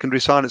quite a secondary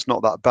sign. It's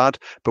not that bad.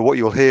 But what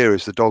you'll hear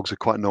is the dogs are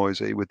quite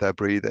noisy with their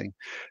breathing.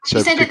 So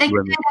you said that they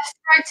can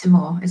have scrotum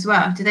more as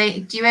well. Do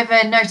you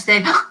ever notice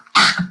they? Do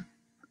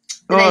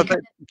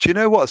you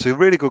know what? It's a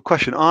really good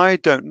question. I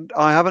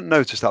haven't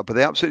noticed that, but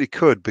they absolutely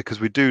could, because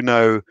we do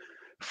know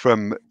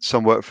from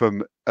some work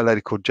from a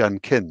lady called Jen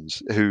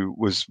Kins, who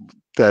was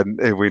then,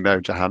 we know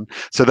Jahan.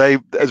 So they,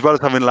 as well as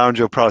having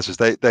laryngeal paralysis,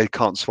 they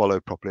can't swallow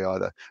properly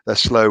either. They're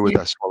slow with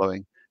their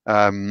swallowing.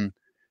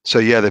 So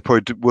yeah, they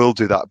probably will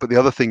do that. But the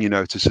other thing you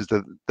notice is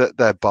that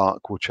their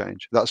bark will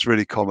change. That's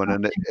really common,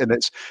 and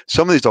it's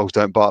some of these dogs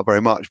don't bark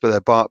very much, but their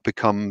bark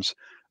becomes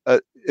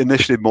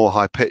initially more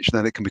high pitched, and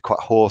then it can be quite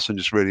hoarse and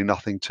just really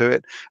nothing to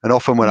it. And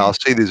often when I'll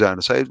see these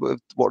owners say,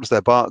 "What does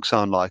their bark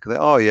sound like?" And they,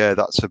 "Oh yeah,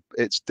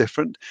 it's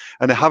different,"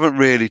 and they haven't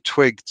really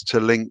twigged to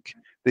link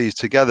these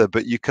together.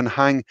 But you can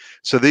hang.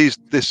 So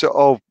this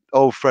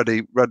old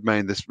Freddie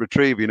Redmayne, this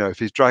retriever, if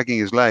he's dragging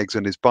his legs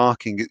and his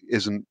barking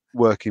isn't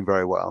working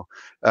very well,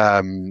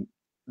 and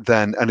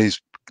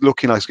he's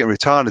looking like he's getting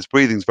retired, his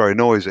breathing's very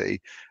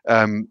noisy.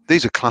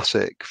 These are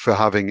classic for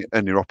having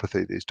a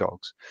neuropathy, these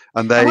dogs.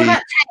 And what about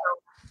tail?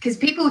 Because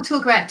people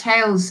talk about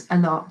tails a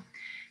lot,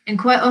 and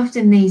quite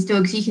often these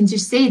dogs, you can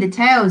just see the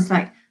tails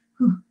like,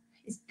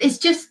 it's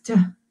just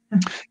with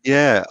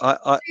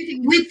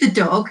the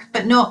dog,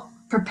 but not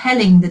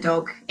propelling the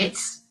dog.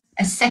 It's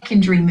a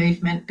secondary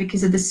movement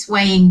because of the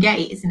swaying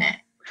gait, isn't it?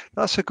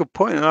 That's a good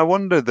point, and I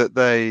wonder that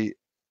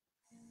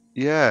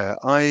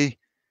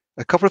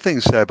a couple of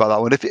things to say about that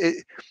one.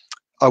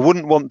 I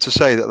wouldn't want to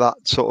say that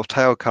sort of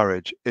tail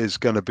carriage is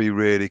going to be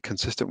really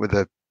consistent with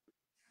a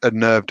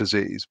nerve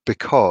disease,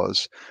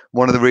 because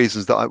one of the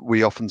reasons that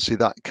we often see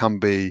that can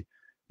be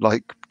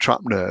like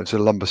trapped nerves, a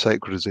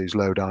lumbosacral disease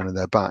low down in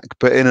their back.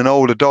 But in an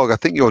older dog, I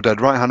think you're dead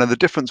right, Hannah. The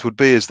difference would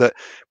be is that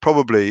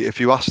probably if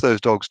you ask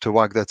those dogs to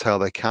wag their tail,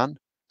 they can,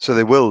 so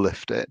they will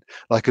lift it.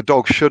 Like a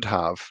dog should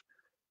have.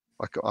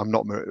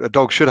 A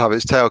dog should have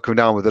its tail coming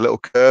down with a little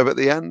curve at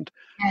the end.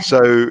 Yeah.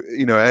 So,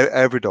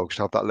 every dog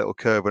should have that little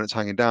curve when it's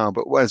hanging down.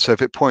 So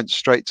if it points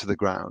straight to the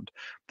ground,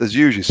 there's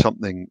usually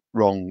something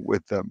wrong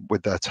with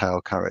their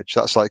tail carriage.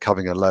 That's like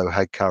having a low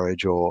head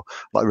carriage or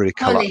like really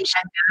collapsed.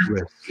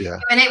 Yeah.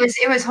 And it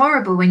was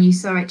horrible when you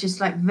saw it just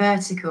like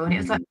vertical, and it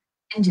was like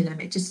pendulum.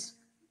 It just,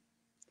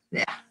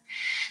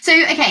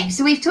 So, okay,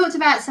 so we've talked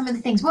about some of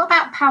the things. What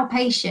about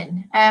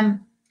palpation?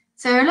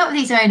 So a lot of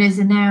these owners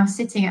are now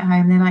sitting at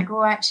home. They're like,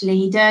 oh, actually,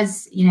 he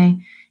does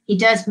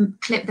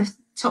clip the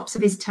tops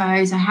of his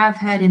toes. I have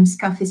heard him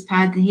scuff his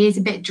pad. He is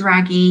a bit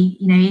draggy.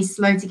 He's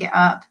slow to get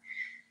up.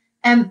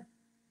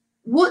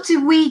 What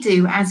do we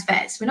do as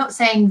vets? We're not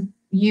saying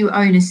you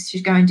owners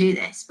should go and do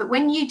this, but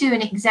when you do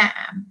an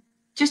exam,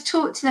 just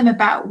talk to them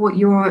about what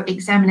you're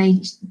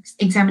examining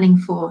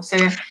for. So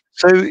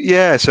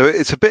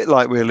it's a bit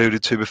like we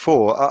alluded to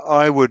before.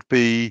 I'd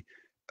be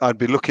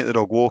looking at the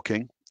dog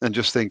walking and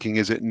just thinking,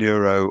 is it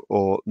neuro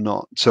or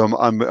not? So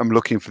I'm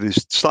looking for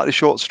these slightly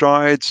short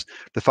strides,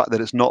 the fact that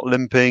it's not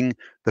limping,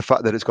 the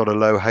fact that it's got a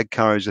low head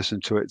carriage,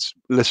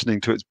 listening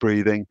to its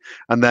breathing.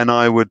 And then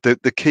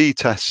the key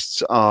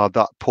tests are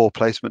that paw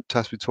placement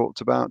test we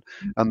talked about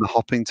and the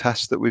hopping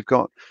test that we've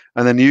got.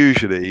 And then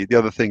usually the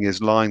other thing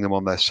is lying them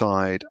on their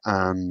side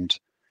and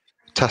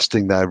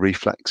testing their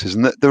reflexes.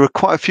 And there are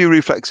quite a few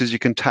reflexes you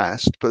can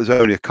test, but there's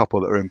only a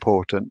couple that are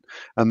important.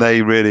 And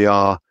they really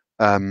are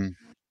the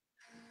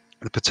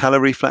patella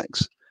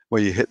reflex,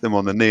 where you hit them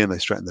on the knee and they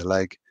straighten their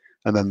leg.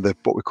 And then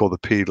what we call the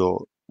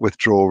pedal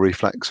withdrawal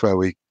reflex, where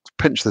we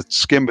pinch the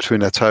skin between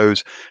their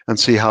toes and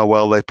see how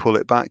well they pull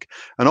it back.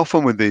 And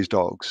often with these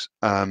dogs,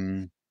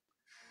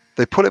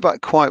 they pull it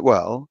back quite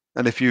well.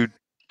 And if you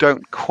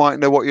don't quite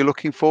know what you're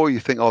looking for, you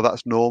think, oh,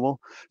 that's normal.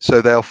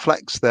 So they'll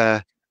flex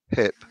their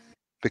hip,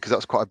 because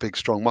that's quite a big,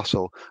 strong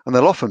muscle. And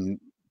they'll often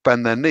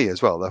bend their knee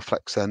as well. They'll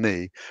flex their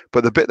knee.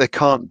 But the bit they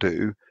can't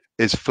do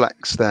is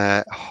flex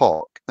their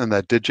hock and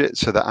their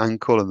digits, so the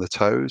ankle and the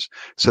toes.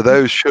 So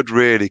those should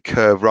really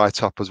curve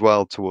right up as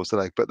well towards the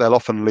leg. But they'll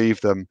often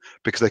leave them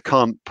because they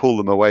can't pull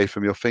them away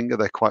from your finger.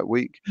 They're quite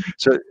weak.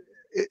 So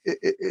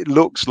it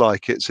looks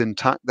like it's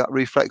intact, that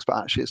reflex, but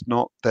actually it's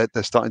not. They're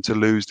starting to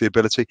lose the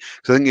ability.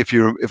 So I think if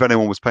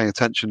anyone was paying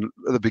attention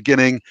at the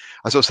beginning,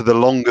 I sort of said the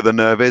longer the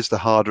nerve is, the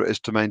harder it is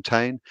to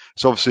maintain.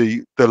 So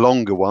obviously the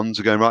longer ones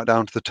are going right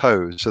down to the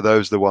toes. So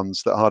those are the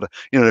ones that are harder.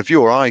 If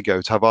you or I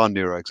go to have our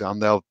neuro exam,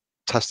 they'll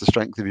test the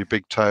strength of your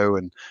big toe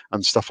and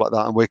stuff like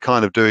that. And we're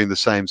kind of doing the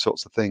same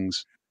sorts of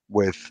things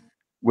with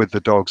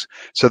the dogs.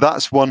 So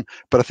that's one.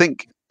 But I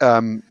think,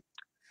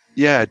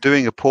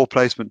 doing a paw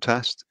placement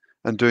test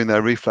and doing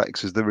their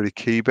reflex is the really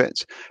key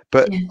bit.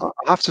 But I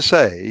have to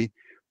say,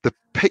 the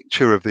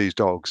picture of these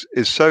dogs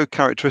is so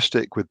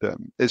characteristic with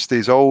them. It's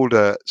these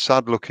older,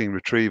 sad-looking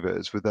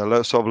retrievers with their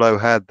low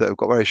head that have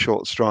got very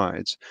short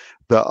strides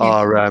that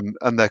are,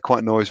 and they're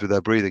quite noisy with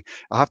their breathing.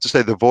 I have to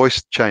say, the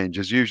voice change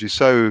is usually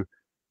so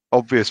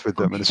obvious with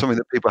them, and it's something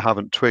that people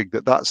haven't twigged,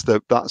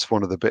 that's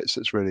one of the bits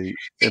that's really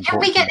important. Can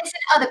we get this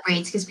in other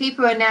breeds? Because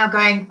people are now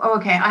going, oh,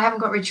 okay, I haven't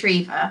got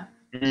retriever,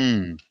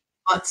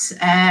 but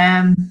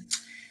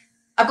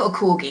I've got a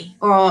corgi,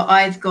 or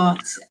I've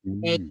got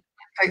a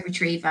goat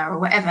retriever, or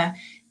whatever.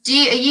 Are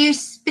you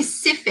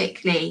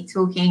specifically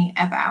talking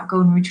about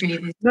golden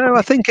retrievers? No,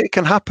 I think it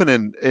can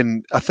happen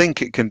I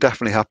think it can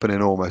definitely happen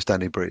in almost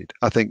any breed.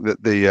 I think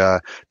that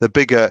the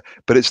bigger,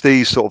 but it's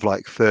these sort of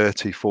like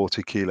 30,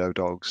 40 kilo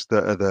dogs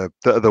that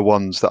are the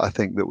ones that I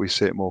think that we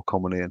see it more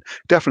commonly in.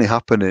 Definitely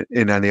happen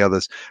in any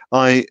others.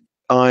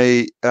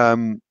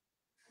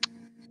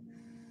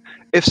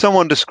 If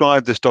someone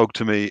described this dog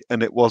to me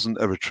and it wasn't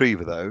a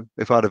retriever, though,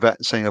 if I had a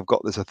vet saying I've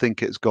got this, I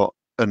think it's got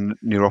a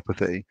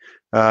neuropathy.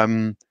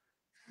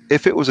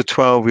 If it was a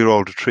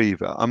 12-year-old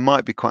retriever, I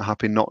might be quite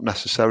happy not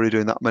necessarily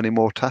doing that many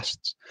more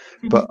tests.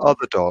 But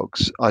other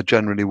dogs, I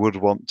generally would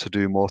want to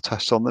do more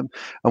tests on them.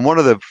 And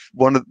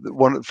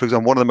for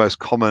example, one of the most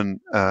common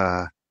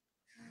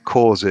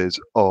causes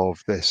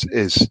of this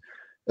is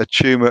a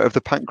tumor of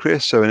the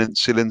pancreas, so an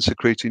insulin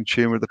secreting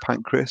tumor of the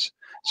pancreas.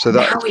 So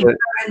that's the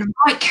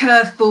right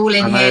curveball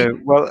in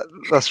here. Well,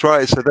 that's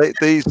right. So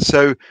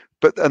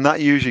and that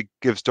usually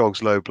gives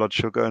dogs low blood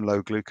sugar and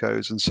low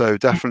glucose. And so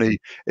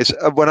definitely, it's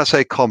when I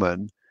say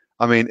common,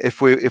 I mean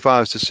if I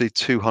was to see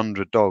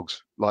 200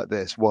 dogs like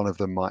this, one of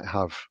them might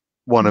have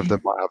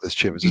this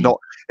tumor.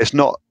 It's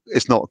not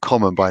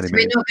common by any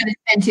means. We're not going to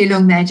spend too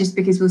long there just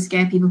because we'll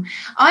scare people.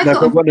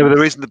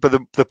 The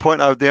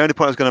only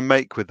point I was going to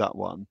make with that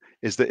one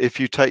is that if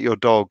you take your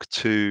dog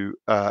to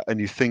and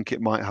you think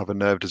it might have a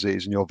nerve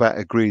disease and your vet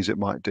agrees it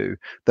might do,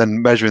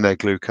 then measuring their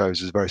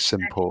glucose is very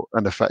simple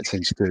and effective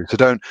thing to do. So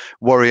don't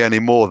worry any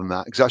more than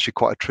that. It's actually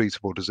quite a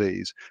treatable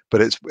disease, but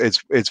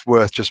it's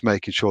worth just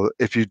making sure that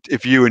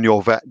if you and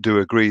your vet do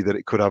agree that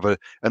it could have an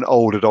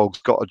older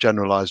dog's got a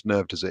generalized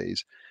nerve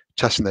disease,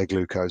 testing their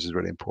glucose is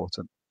really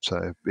important.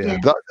 So I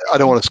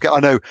don't want to scare.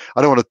 I don't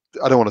want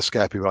to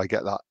scare people. I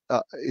get that.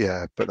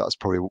 But that's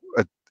probably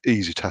an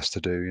easy test to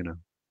do.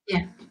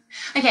 Yeah.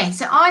 Okay.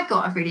 So I've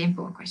got a really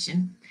important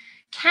question.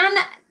 Can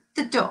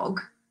the dog,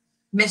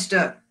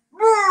 Mr.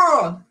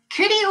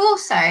 Could he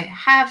also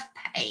have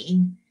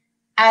pain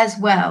as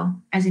well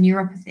as a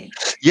neuropathy?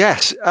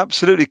 Yes,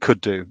 absolutely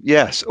could do.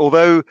 Yes,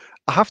 although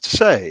I have to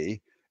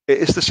say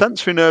it's the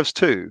sensory nerves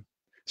too.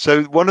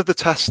 So one of the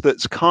tests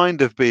that's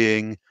kind of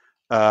being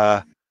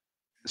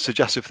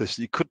suggestive for this,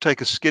 you could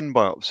take a skin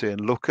biopsy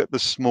and look at the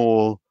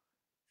small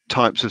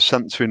types of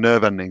sensory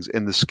nerve endings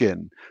in the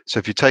skin. So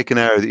if you take an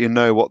area that you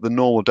know what the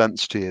normal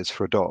density is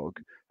for a dog,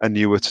 and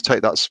you were to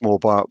take that small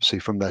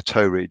biopsy from their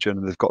toe region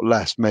and they've got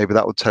less, maybe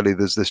that would tell you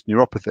there's this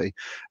neuropathy.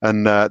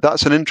 And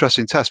that's an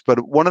interesting test.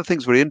 But one of the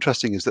things really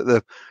interesting is that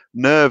the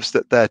nerves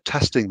that they're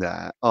testing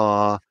there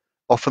are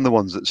often the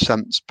ones that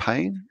sense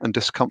pain and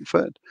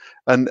discomfort.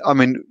 And I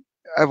mean,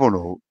 everyone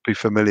will be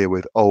familiar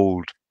with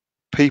old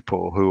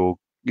people who will,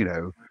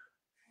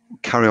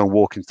 carry on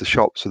walking to the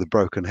shops with a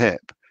broken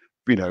hip,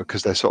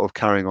 because they're sort of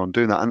carrying on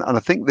doing that. And I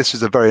think this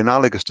is a very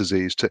analogous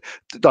disease to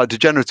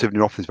degenerative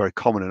neuropathy is very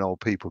common in old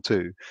people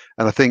too.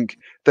 And I think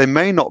they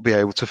may not be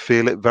able to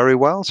feel it very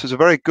well. So it's a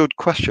very good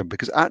question,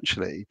 because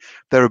actually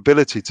their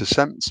ability to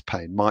sense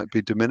pain might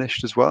be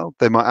diminished as well.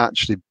 They might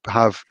actually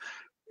have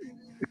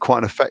quite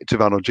an effective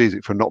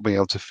analgesic for not being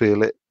able to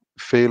feel it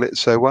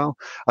so well.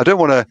 I don't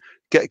want to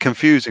get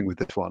confusing with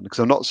this one, because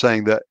I'm not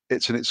saying that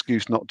it's an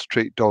excuse not to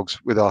treat dogs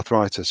with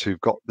arthritis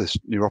who've got this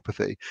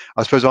neuropathy.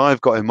 I suppose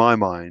I've got in my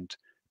mind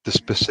the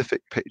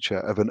specific picture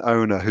of an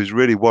owner who's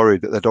really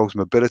worried that their dog's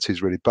mobility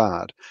is really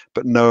bad,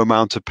 but no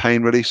amount of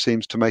pain relief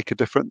seems to make a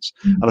difference.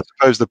 And I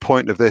suppose the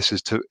point of this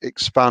is to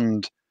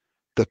expand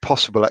the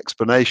possible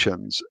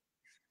explanations,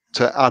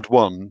 to add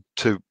one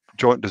to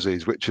joint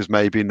disease, which is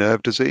maybe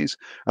nerve disease,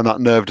 and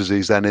that nerve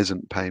disease then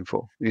isn't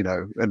painful, you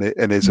know,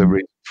 and is a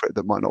reason for it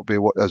that might not be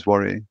as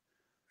worrying.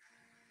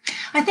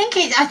 I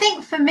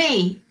think for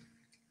me,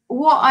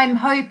 what I'm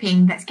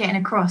hoping that's getting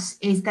across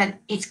is that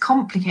it's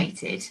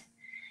complicated.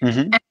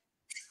 And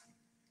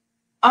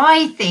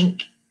I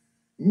think,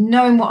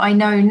 knowing what I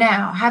know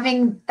now,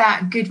 having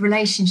that good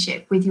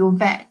relationship with your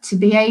vet to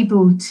be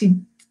able to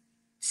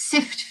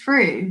sift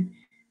through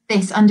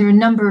this under a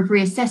number of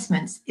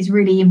reassessments is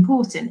really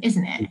important,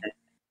 isn't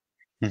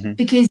it?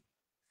 Because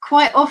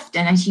quite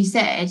often, as you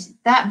said,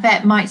 that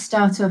vet might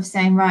start off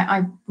saying, right,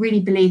 I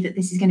really believe that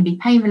this is going to be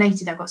pain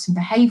related. I've got some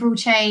behavioral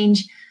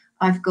change.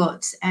 I've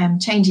got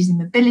changes in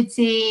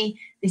mobility.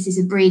 This is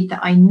a breed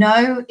that I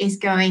know is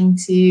going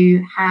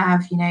to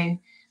have, you know,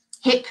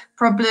 hip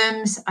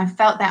problems. I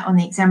felt that on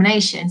the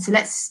examination. So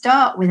let's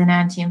start with an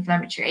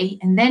anti-inflammatory,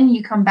 and then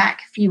you come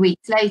back a few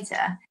weeks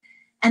later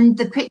and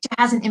the picture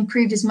hasn't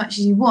improved as much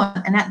as you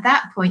want. And at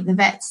that point, the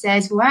vet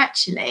says, well,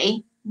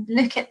 actually,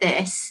 look at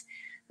this.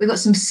 We've got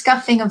some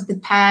scuffing of the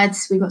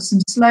pads. We've got some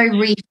slow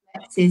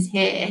reflexes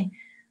here.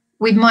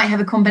 We might have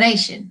a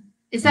combination.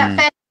 Is that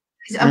fair?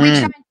 Are we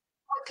trying to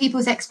put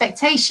people's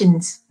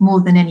expectations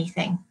more than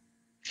anything?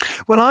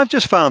 Well, I've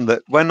just found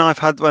that when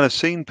I've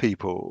seen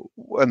people,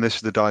 and this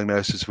is the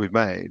diagnosis we've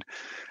made,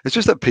 it's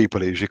just that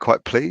people are usually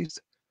quite pleased,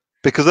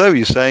 because though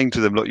you're saying to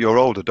them, look, your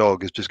older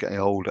dog is just getting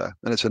older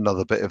and it's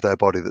another bit of their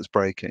body that's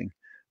breaking,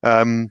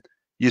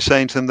 you're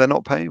saying to them they're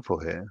not painful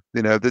here.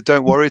 You know, they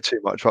don't worry too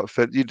much about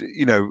fit.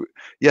 You know,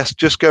 yes,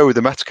 just go with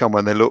the Metacam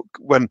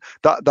when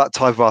that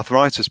type of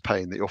arthritis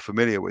pain that you're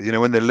familiar with. You know,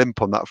 when they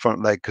limp on that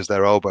front leg because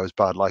their elbow is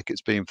bad, like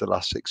it's been for the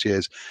last 6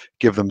 years,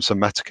 give them some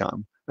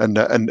Metacam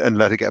and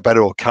let it get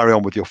better, or carry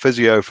on with your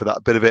physio for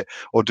that bit of it,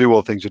 or do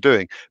all the things you're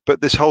doing.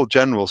 But this whole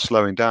general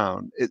slowing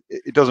down,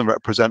 it doesn't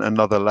represent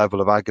another level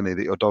of agony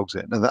that your dog's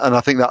in, and I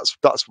think that's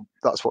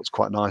what's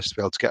quite nice to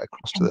be able to get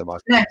across to them.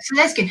 No, so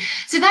that's good.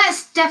 So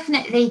that's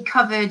definitely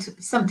covered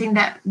something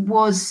that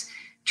was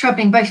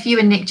troubling both you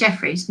and Nick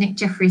Jeffries. Nick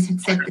Jeffries had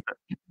said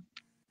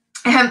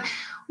that.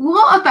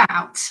 What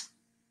about,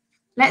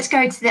 let's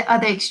go to the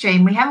other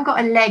extreme. We haven't got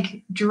a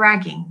leg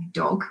dragging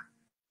dog.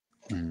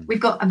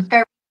 We've got a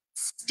very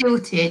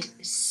stilted,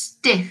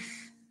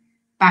 stiff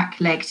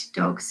back-legged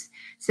dogs.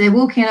 So they're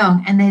walking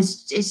along and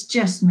it's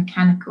just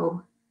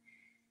mechanical.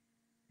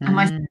 Am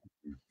I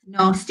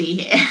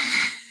nasty here?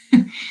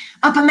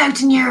 Upper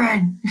motor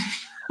neuron.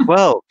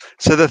 Well,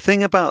 so the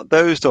thing about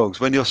those dogs,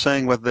 when you're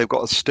saying whether they've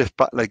got a stiff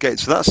back leg gait,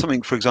 so that's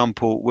something, for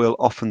example, we'll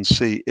often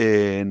see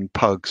in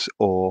pugs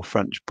or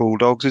French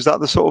bulldogs. Is that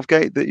the sort of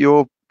gait that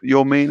you're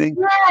meaning?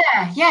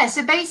 Yeah.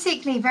 So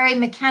basically, very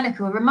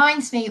mechanical. It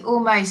reminds me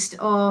almost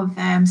of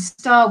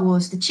Star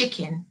Wars, the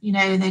chicken. You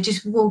know, they're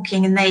just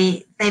walking and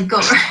they've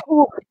got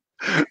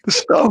the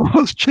Star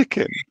Wars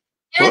chicken.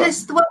 You know,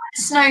 there's the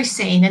snow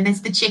scene, and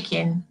there's the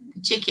chicken.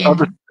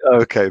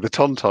 Okay, the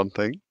Tauntaun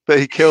thing that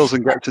he kills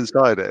and gets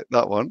inside it.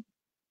 That one.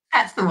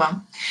 That's the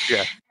one.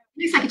 Yeah.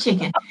 Looks like a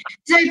chicken.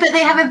 So, but they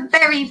have a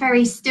very,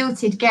 very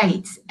stilted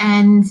gait,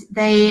 and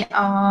they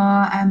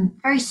are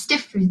very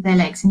stiff with their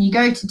legs. And you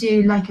go to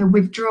do like a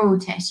withdrawal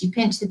test, you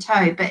pinch the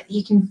toe, but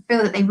you can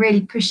feel that they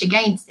really push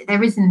against it.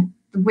 There isn't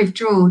the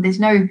withdrawal. There's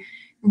no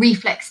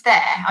reflex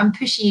there. I'm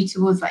pushing you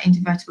towards like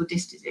intervertebral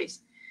disc disease.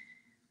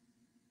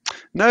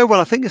 No, well,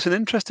 I think it's an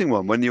interesting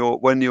one when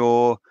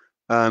you're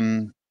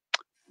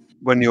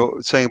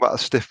saying about a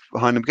stiff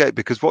behind the gait,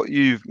 because what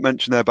you've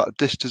mentioned there about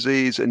disc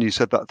disease, and you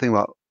said that thing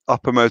about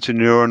upper motor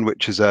neuron,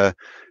 which is a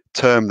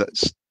term that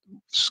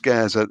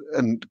scares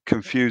and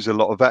confuses a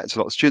lot of vets, a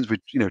lot of students. We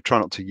try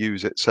not to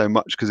use it so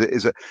much, because it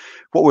is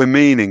what we're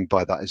meaning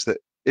by that is that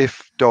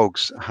if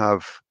dogs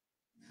have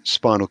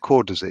spinal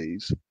cord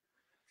disease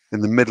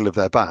in the middle of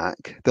their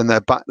back, then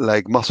their back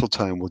leg muscle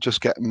tone will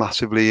just get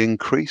massively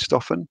increased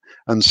often,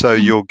 and so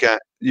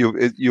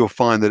you'll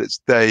find that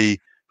they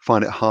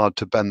find it hard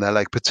to bend their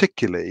leg,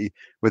 particularly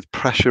with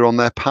pressure on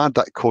their pad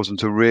that causes them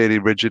to really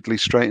rigidly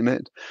straighten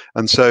it.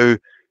 And so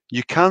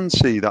you can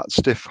see that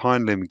stiff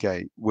hind limb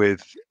gait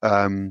with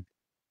a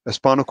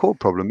spinal cord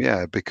problem,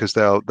 because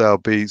they'll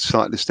be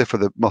slightly stiffer,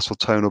 the muscle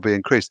tone will be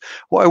increased.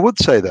 What I would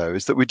say though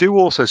is that we do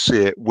also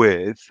see it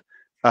with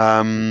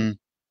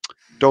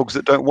dogs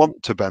that don't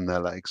want to bend their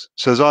legs.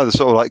 So there's either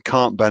sort of like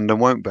can't bend and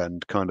won't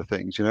bend kind of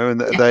things,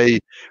 and they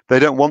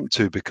don't want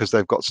to because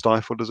they've got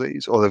stifle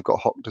disease or they've got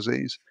hock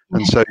disease,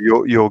 and so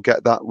you'll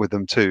get that with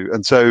them too.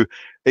 And so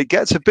it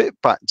gets a bit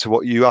back to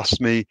what you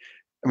asked me.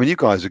 I mean, you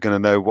guys are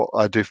going to know what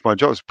I do for my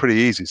job. It's pretty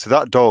easy. So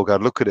that dog,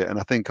 I'd look at it and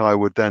I think I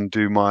would then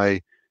do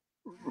my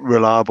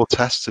reliable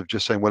tests of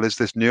just saying, well, is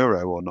this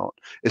neuro or not?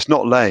 It's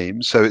not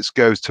lame, so it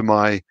goes to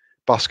my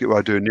basket where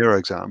I do a neuro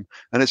exam,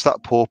 and it's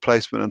that paw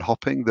placement and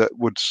hopping that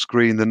would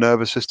screen the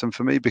nervous system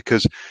for me,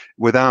 because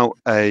without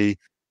a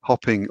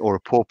hopping or a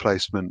paw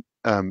placement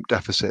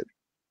deficit,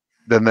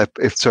 then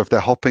if they're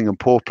hopping and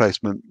paw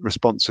placement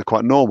response are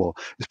quite normal,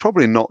 it's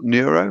probably not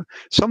neuro.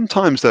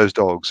 Sometimes those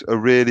dogs are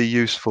really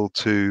useful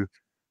to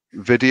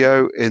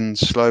video in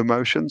slow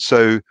motion.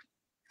 So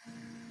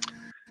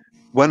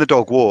when a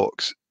dog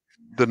walks,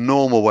 the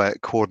normal way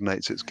it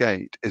coordinates its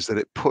gait is that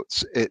it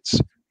puts its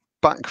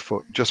back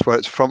foot just where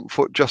its front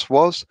foot just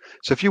was.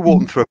 So if you walk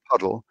them through a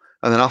puddle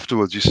and then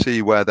afterwards you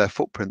see where their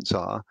footprints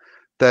are,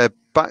 their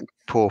back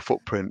paw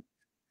footprint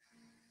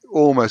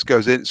almost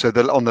goes in. So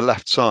on the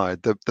left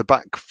side, the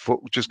back foot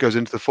just goes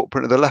into the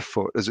footprint of the left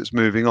foot as it's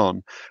moving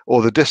on,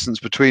 or the distance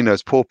between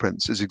those paw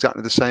prints is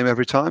exactly the same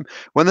every time.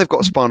 When they've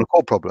got a spinal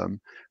cord problem,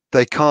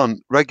 they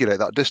can't regulate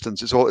that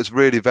distance. It's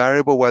really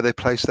variable where they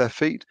place their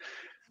feet.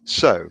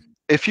 So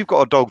if you've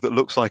got a dog that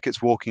looks like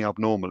it's walking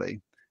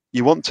abnormally,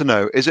 you want to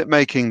know, is it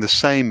making the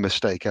same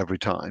mistake every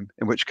time,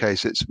 in which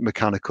case it's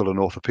mechanical and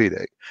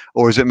orthopedic,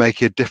 or is it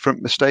making a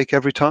different mistake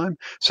every time?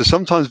 So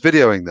sometimes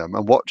videoing them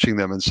and watching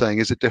them and saying,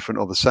 is it different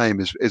or the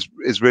same,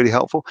 is really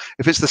helpful.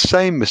 If it's the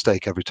same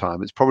mistake every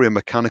time, it's probably a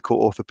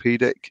mechanical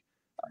orthopedic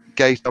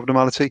gait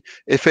abnormality.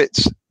 If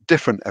it's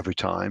different every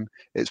time,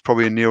 it's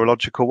probably a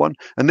neurological one.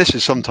 And this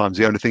is sometimes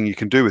the only thing you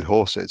can do with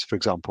horses, for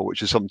example,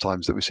 which is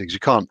sometimes that we see, because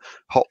you can't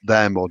hop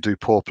them or do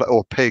paw play,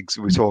 or pigs.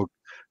 We saw a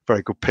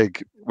very good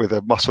pig with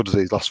a muscle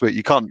disease last week.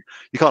 You can't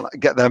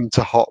get them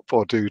to hop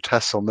or do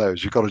tests on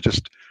those. You've got to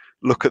just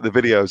look at the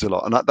videos a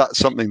lot, and that's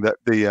something that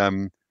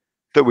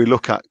that we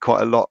look at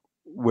quite a lot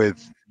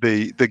with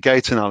the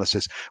gait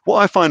analysis. What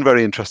I find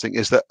very interesting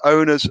is that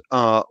owners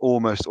are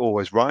almost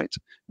always right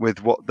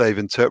with what they've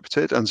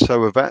interpreted, and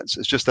so are vets.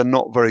 It's just they're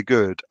not very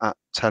good at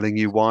telling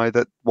you why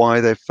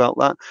they've felt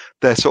that.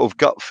 Their sort of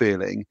gut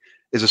feeling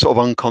is a sort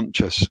of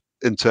unconscious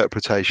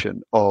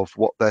interpretation of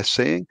what they're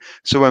seeing.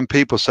 So when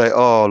people say,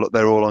 "Oh, look,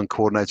 they're all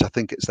uncoordinated, I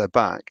think it's their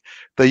back,"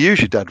 they're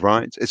usually dead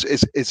right.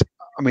 It's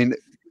I mean,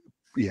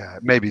 yeah,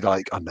 maybe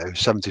like, I don't know,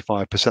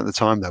 75% of the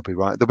time they'll be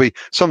right. There'll be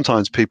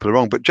sometimes people are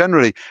wrong, but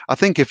generally, I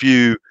think if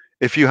you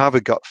have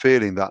a gut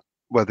feeling that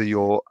whether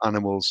your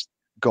animal's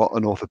got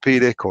an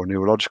orthopedic or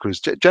neurological, is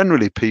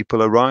generally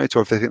people are right,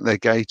 or if they think their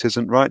gait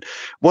isn't right.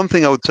 One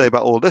thing I would say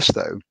about all this,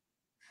 though,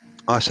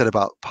 I said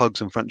about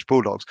pugs and French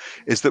bulldogs,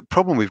 is the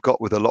problem we've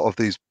got with a lot of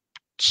these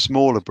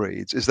smaller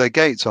breeds is their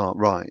gaits aren't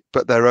right,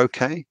 but they're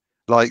okay.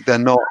 Like they're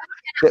not.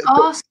 I'm going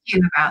to ask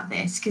you about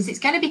this because it's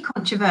going to be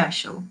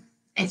controversial.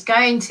 It's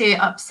going to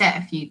upset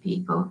a few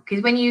people,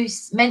 because when you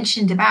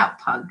mentioned about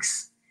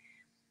pugs,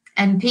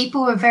 and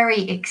people are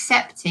very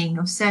accepting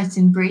of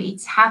certain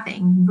breeds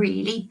having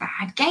really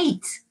bad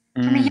gait.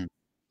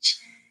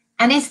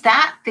 And is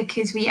that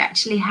because we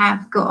actually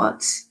have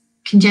got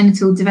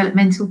congenital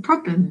developmental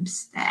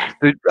problems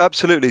there?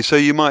 Absolutely. So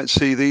you might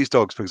see these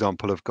dogs, for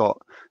example, have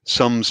got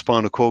some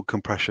spinal cord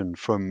compression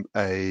from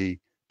a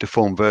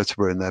deformed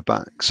vertebra in their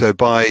back. So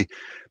by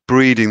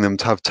breeding them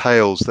to have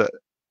tails that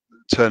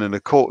turn in a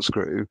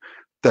corkscrew,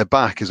 their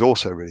back is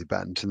also really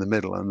bent in the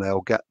middle, and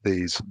they'll get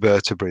these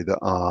vertebrae that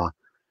are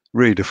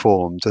really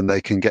deformed, and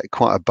they can get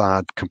quite a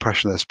bad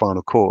compression of their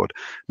spinal cord.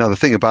 Now, the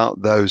thing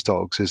about those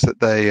dogs is that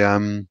they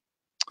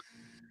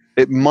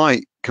it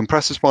might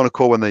compress the spinal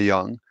cord when they're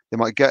young. They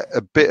might get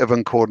a bit of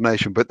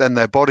uncoordination, but then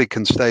their body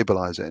can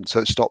stabilize it, so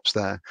it stops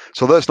there.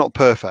 So although it's not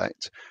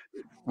perfect,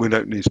 we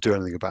don't need to do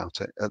anything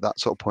about it at that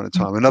sort of point in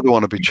time. Another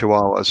one would be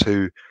Chihuahuas,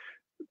 who,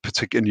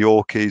 particularly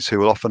Yorkies, who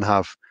will often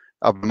have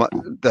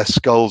their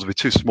skulls will be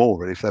too small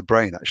really for their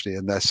brain, actually,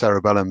 and their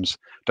cerebellums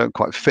don't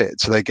quite fit,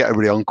 so they get a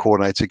really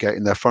uncoordinated gait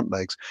in their front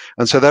legs,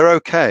 and so they're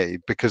okay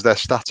because they're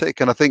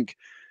static. And I think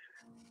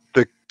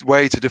the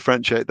way to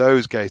differentiate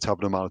those gait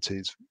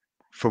abnormalities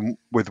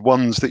with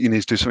ones that you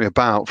need to do something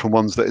about from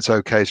ones that it's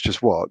okay to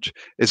just watch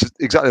is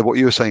exactly what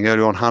you were saying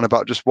earlier on, Han,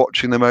 about just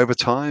watching them over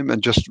time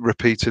and just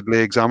repeatedly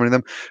examining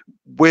them.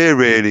 We're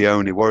really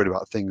only worried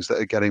about things that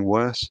are getting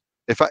worse.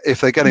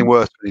 If they're getting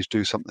worse, we need to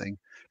do something,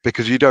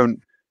 because you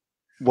don't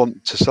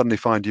want to suddenly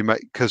find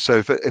because so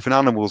if an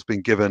animal's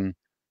been given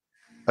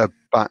a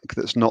back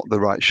that's not the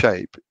right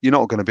shape, you're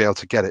not going to be able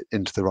to get it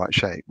into the right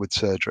shape with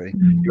surgery.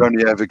 You're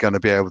only ever going to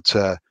be able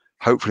to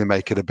hopefully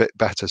make it a bit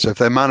better. So if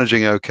they're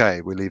managing okay,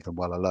 we leave them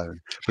well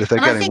alone. But if they're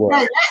getting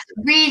worse,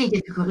 that's really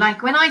difficult.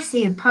 Like when I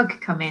see a pug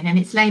come in and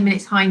it's lame in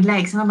its hind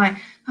legs, and I'm like,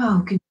 oh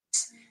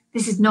goodness,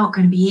 this is not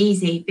going to be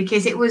easy,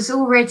 because it was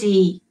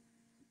already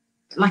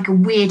like a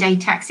weird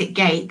ataxic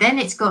gait, then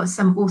it's got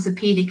some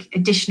orthopedic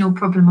additional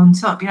problem on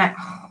top. You're like,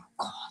 oh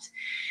god,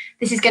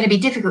 this is going to be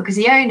difficult, because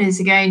the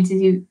owners are going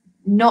to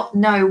not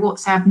know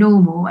what's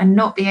abnormal and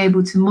not be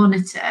able to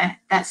monitor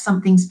that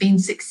something's been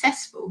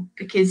successful.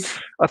 Because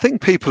I think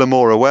people are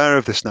more aware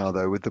of this now,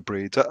 though, with the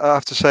breeds. I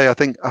have to say, I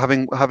think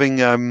having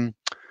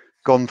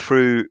gone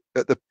through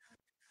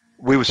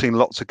we were seeing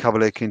lots of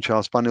Cavalier King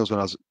Charles Spaniels when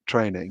I was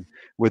training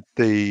with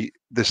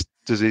this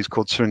disease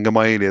called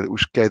syringomyelia,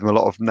 which gave them a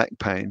lot of neck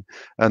pain,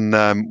 and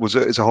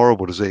it's a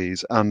horrible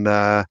disease. And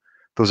there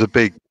was a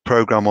big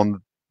program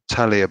on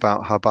telly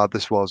about how bad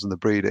this was and the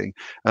breeding.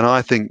 And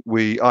I think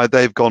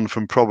they've gone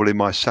from probably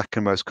my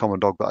second most common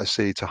dog that I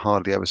see to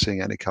hardly ever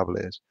seeing any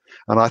Cavaliers.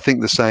 And I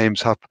think the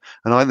same's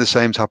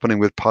happening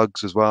with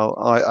pugs as well.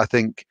 I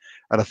think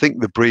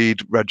the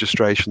breed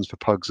registrations for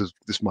pugs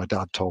this my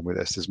dad told me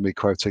this is me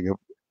quoting a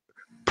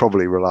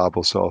probably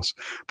reliable source,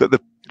 that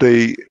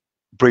the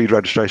breed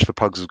registration for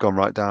pugs has gone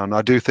right down.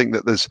 I do think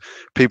that there's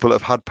people that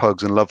have had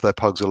pugs and love their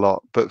pugs a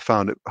lot, but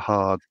found it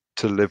hard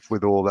to live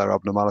with all their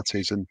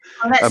abnormalities and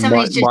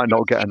might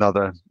not get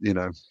another,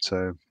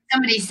 so.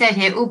 Somebody said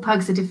here, all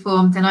pugs are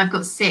deformed, and I've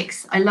got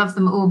 6. I love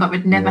them all, but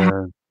would never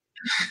have.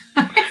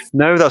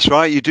 No, that's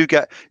right. You do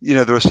get,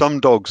 there are some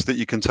dogs that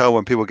you can tell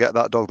when people get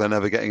that dog, they're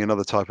never getting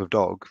another type of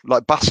dog.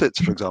 Like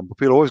Bassets, for example.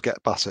 People always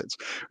get Bassets.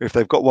 If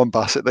they've got one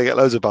Basset, they get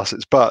loads of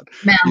Bassets. But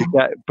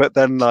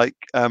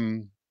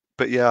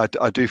but yeah,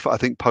 I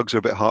think pugs are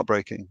a bit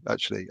heartbreaking,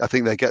 actually. I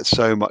think they get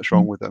so much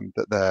wrong with them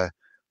that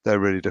they're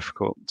really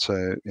difficult.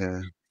 So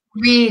yeah.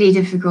 Really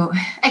difficult.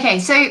 Okay,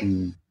 so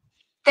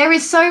there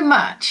is so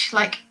much.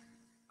 Like,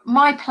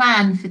 my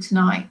plan for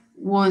tonight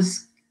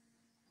was,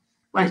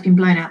 well, it's been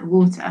blown out of the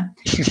water.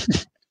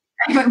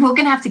 We're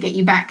going to have to get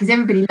you back because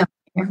everybody loves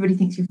you. Everybody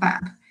thinks you're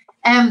fab.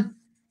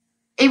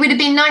 It would have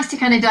been nice to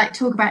kind of like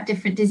talk about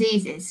different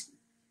diseases,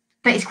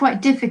 but it's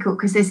quite difficult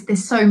because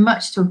there's so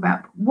much to talk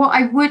about. What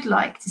I would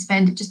like to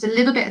spend just a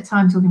little bit of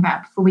time talking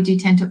about before we do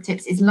 10 top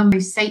tips is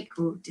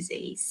lumbosacral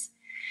disease.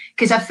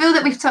 Because I feel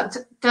that we've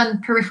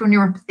done peripheral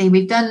neuropathy,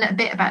 we've done a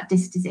bit about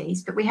disc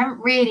disease, but we haven't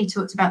really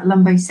talked about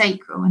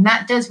lumbosacral, and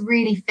that does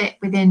really fit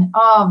within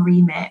our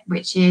remit,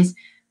 which is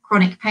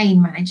chronic pain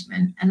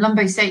management, and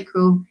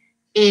lumbosacral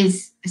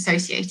is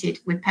associated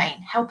with pain.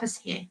 Help us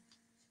here.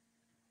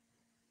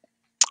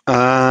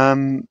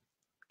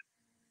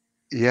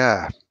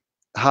 Yeah,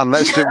 Han,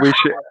 let's do. We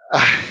should.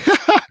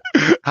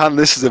 Han,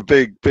 this is a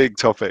big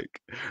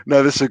topic.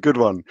 No, this is a good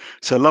one.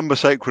 So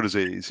lumbosacral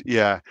disease.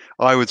 Yeah,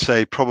 I would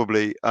say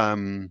probably our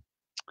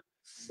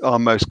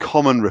most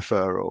common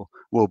referral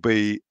will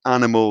be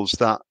animals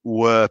that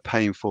were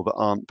painful that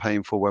aren't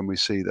painful when we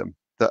see them,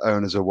 that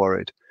owners are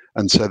worried.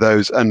 And so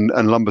those and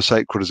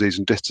lumbosacral disease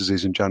and disc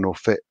disease in general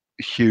fit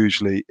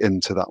hugely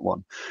into that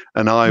one.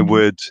 And I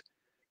would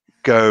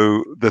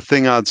go, the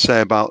thing I'd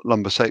say about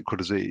lumbosacral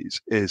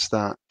disease is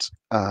that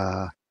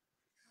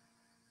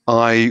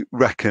I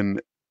reckon,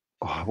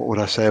 what would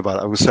I say about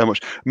it? I would say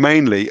much,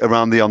 mainly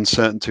around the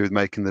uncertainty with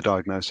making the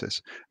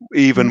diagnosis.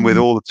 Even with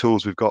all the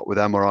tools we've got with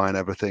MRI and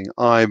everything,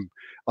 I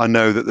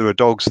know that there are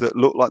dogs that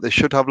look like they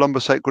should have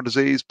lumbosacral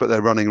disease, but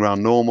they're running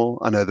around normal.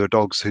 I know there are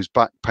dogs whose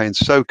back pain's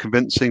so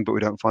convincing, but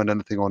we don't find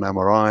anything on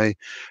MRI.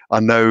 I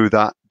know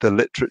that the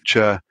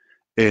literature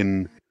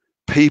in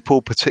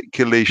people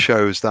particularly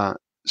shows that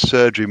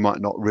surgery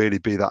might not really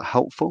be that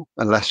helpful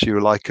unless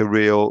you're like a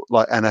real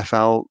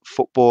NFL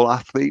football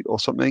athlete or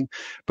something.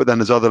 But then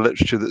there's other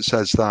literature that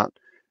says that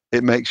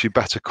it makes you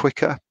better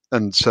quicker.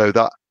 And so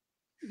that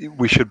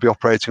we should be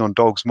operating on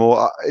dogs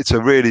more. It's a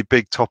really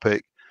big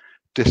topic.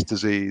 Disc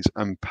disease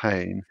and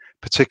pain,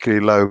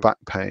 particularly low back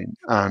pain,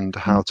 and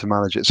how to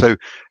manage it. So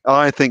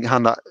I think,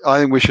 Hannah,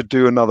 we should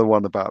do another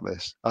one about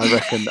this. I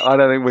reckon. I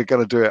don't think we're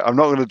going to do it. I'm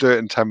not going to do it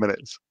in 10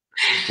 minutes.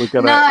 We're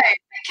going to. No.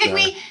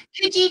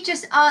 Could you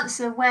just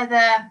answer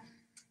whether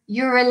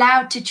you're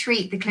allowed to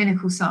treat the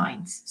clinical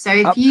signs? So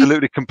if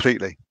absolutely,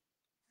 completely.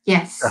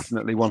 Yes.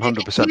 Definitely,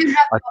 100%. If you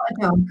have got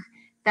a dog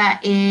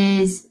that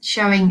is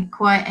showing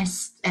quite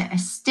a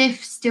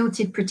stiff,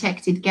 stilted,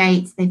 protected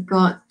gait. They've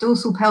got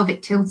dorsal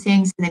pelvic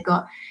tilting, so they've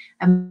got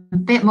a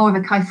bit more of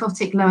a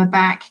kyphotic lower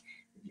back,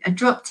 a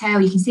drop tail.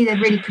 You can see they're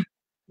really protecting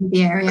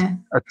the area.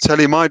 I tell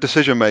you, my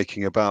decision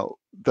making about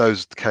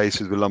those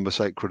cases with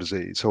lumbosacral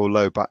disease or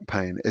low back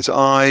pain is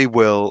I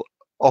will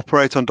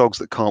operate on dogs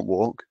that can't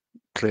walk.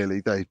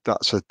 Clearly,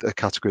 that's a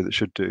category that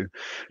should do.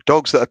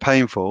 Dogs that are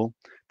painful,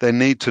 they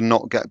need to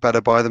not get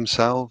better by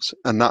themselves.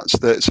 And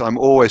so I'm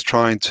always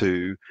trying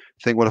to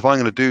think, well, if I'm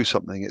going to do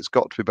something, it's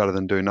got to be better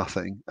than doing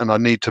nothing. And I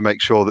need to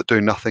make sure that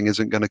doing nothing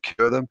isn't going to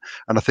cure them.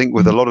 And I think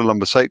with a lot of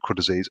lumbosacral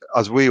disease,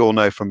 as we all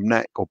know from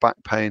neck or back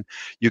pain,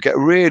 you get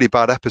really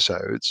bad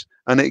episodes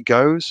and it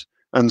goes.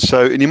 And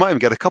you might even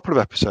get a couple of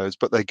episodes,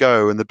 but they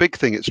go. And the big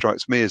thing it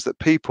strikes me is that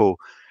people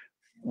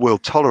will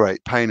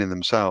tolerate pain in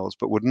themselves,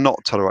 but would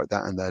not tolerate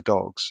that in their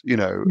dogs,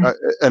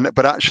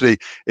 but actually,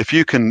 if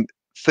you can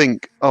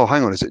think, oh,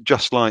 hang on, is it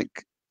just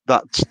like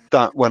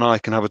that when I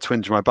can have a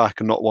twinge in my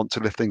back and not want to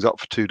lift things up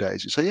for 2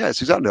 days? You say, yeah,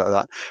 it's exactly like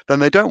that. Then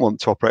they don't want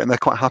to operate, and they're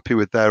quite happy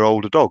with their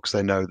older dogs.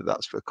 They know that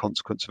that's a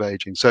consequence of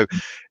aging. So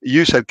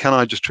you said, can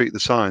I just treat the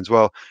signs?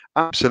 Well,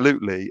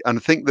 absolutely. And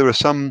I think there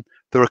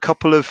are a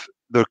couple of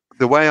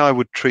the way I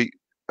would treat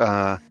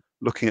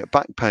looking at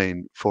back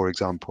pain, for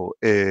example,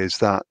 is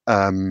that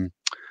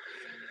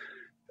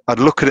I'd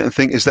look at it and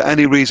think, is there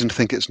any reason to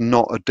think it's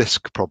not a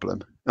disc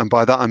problem? And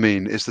by that I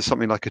mean, is there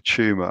something like a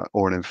tumor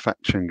or an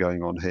infection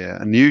going on here?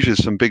 And usually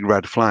some big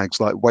red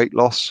flags like weight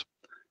loss,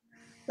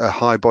 a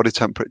high body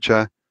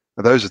temperature,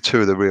 Those are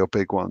two of the real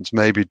big ones.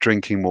 Maybe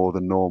drinking more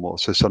than normal,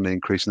 so suddenly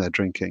increasing their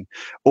drinking,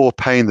 or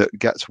pain that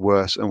gets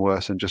worse and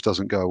worse and just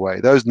doesn't go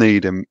away. Those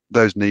need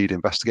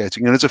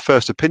investigating. And as a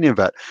first opinion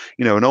vet,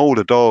 an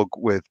older dog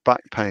with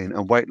back pain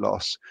and weight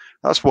loss,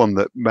 that's one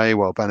that may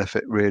well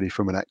benefit really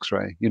from an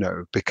X-ray.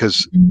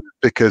 Because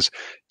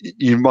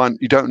you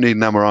don't need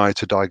an MRI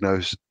to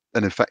diagnose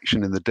an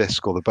infection in the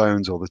disc or the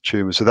bones or the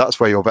tumor. So that's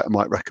where your vet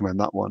might recommend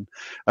that one.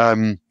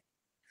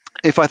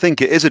 If I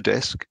think it is a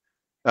disc,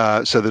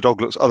 so the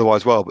dog looks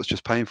otherwise well, but it's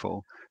just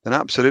painful, then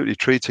absolutely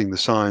treating the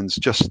signs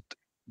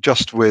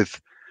just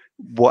with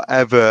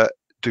whatever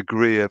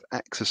degree of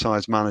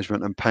exercise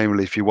management and pain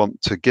relief you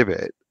want to give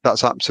it,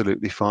 that's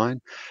absolutely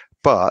fine.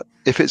 But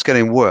if it's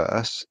getting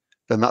worse,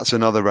 then that's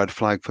another red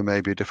flag for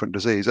maybe a different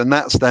disease. And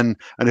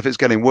if it's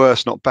getting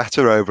worse, not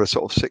better over a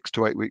sort of 6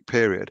 to 8 week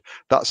period,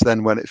 that's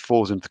then when it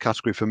falls into the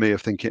category for me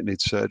of thinking it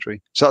needs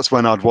surgery. So that's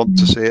when I'd want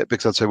to see it,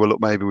 because I'd say, well, look,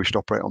 maybe we should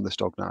operate on this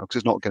dog now because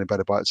it's not getting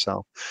better by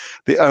itself.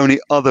 The only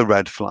other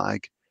red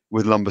flag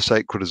with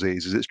lumbosacral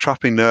disease is it's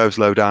trapping nerves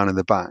low down in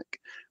the back.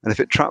 And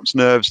if it traps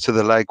nerves to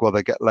the leg, well,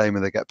 they get lame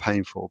and they get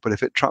painful. But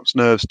if it traps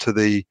nerves to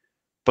the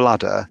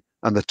bladder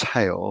and the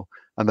tail,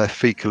 and they're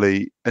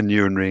fecally and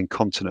urinary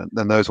incontinent,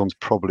 then those ones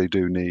probably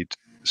do need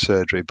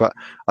surgery. But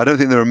I don't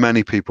think there are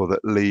many people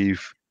that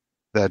leave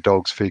their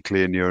dogs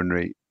fecally and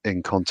urinary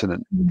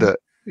incontinent. That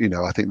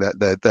I think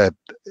that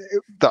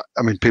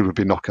I mean, people would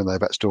be knocking on their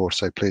vet's door to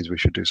say, please, we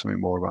should do something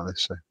more about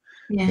this. So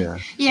yeah,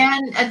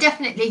 and I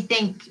definitely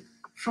think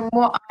from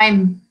what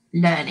I'm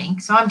learning,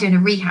 so I'm doing a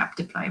rehab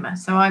diploma,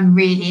 so I'm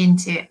really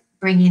into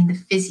bringing the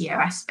physio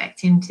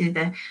aspect into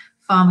the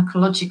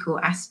pharmacological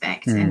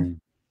aspect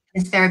and the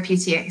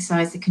therapeutic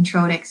exercise, the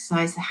controlled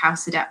exercise, the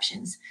house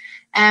adaptions.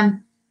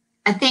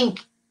 I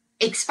think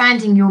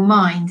expanding your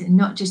mind and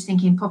not just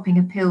thinking popping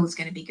a pill is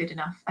going to be good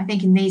enough. I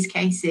think in these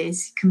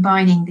cases,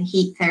 combining the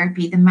heat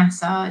therapy, the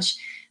massage,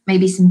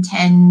 maybe some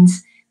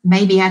TENS,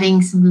 maybe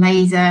adding some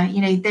laser,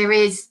 there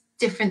is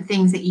different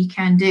things that you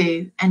can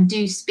do, and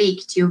do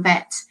speak to your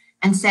vet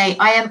and say,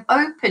 I am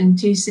open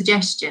to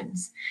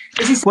suggestions.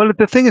 Well,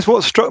 the thing is,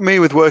 what struck me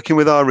with working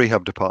with our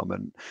rehab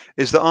department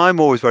is that I'm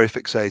always very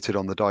fixated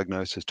on the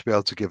diagnosis to be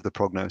able to give the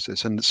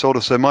prognosis. And so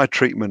my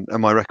treatment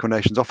and my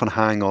recommendations often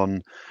hang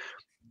on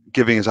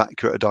giving as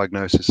accurate a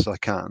diagnosis as I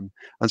can.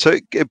 And so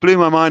it blew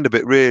my mind a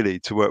bit, really,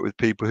 to work with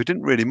people who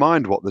didn't really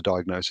mind what the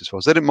diagnosis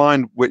was. They didn't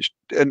mind which,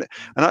 and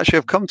actually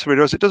I've come to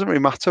realize it doesn't really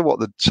matter what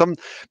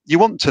you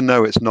want to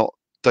know it's not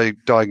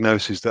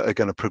diagnoses that are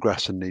going to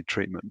progress and need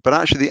treatment, but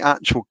actually the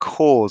actual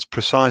cause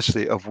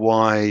precisely of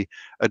why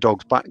a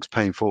dog's back's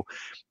painful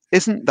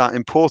isn't that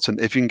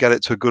important if you can get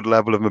it to a good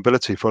level of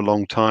mobility for a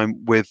long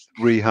time with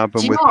rehab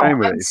and with pain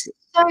relief.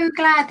 I'm so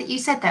glad that you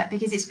said that,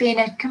 because it's been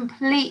a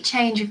complete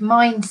change of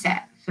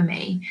mindset for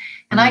me.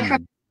 And I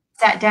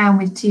sat down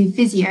with 2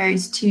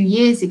 physios 2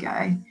 years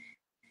ago,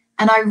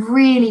 and I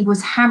really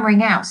was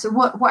hammering out, so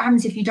what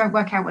happens if you don't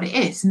work out what it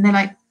is? And they're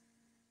like,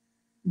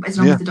 as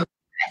long as the dog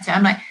better.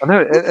 I'm like, I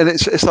know, and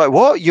it's like,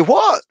 what? You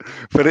what?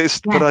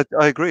 But but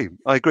I agree.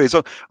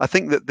 So I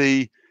think that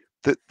the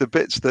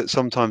bits that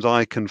sometimes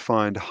I can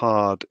find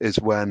hard is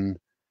when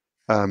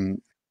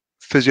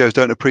physios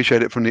don't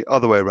appreciate it from the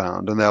other way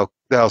around, and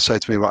they'll say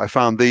to me, right, I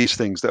found these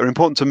things that are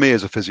important to me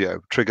as a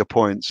physio, trigger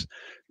points,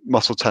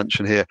 muscle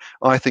tension here.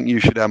 I think you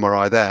should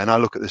MRI there. And I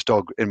look at this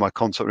dog in my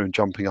consult room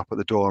jumping up at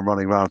the door and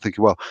running around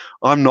thinking, well,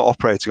 I'm not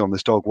operating on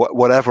this dog,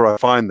 whatever I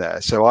find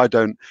there. So I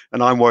don't,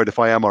 and I'm worried if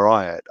I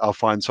MRI it, I'll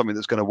find something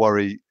that's going to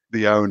worry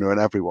the owner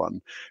and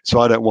everyone. So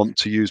I don't want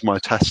to use my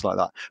tests like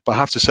that. But I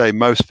have to say,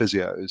 most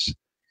physios,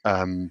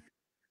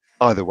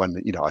 either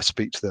when I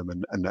speak to them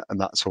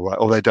and that's all right,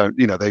 or they don't,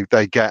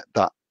 they get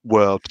that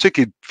world,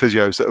 particularly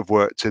physios that have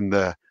worked in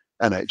the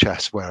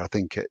NHS, where I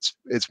think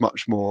it's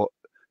much more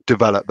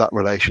develop that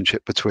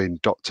relationship between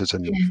doctors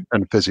and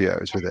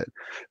physios with it.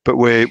 But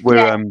we're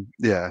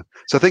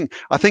so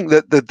I think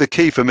that the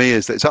key for me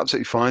is that it's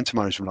absolutely fine to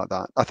manage them like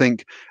that. I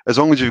think as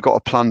long as you've got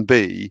a plan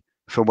B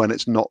for when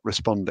it's not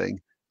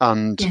responding,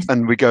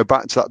 and we go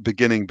back to that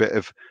beginning bit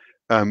of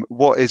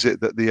what is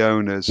it that the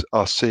owners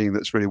are seeing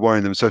that's really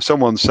worrying them. So if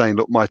someone's saying,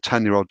 look, my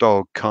 10-year-old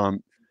dog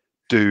can't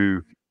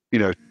do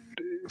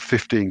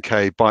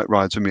 15k bike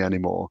rides with me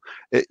anymore,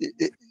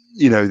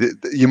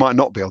 you might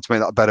not be able to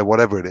make that better,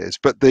 whatever it is.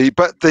 But I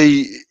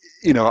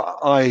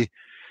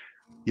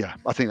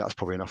think that's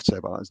probably enough to say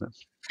about that, isn't it?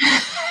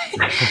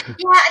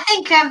 I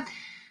think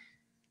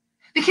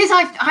because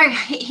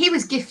he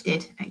was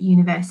gifted at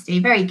university,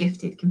 very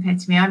gifted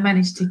compared to me. I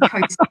managed to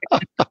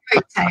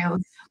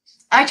coattails.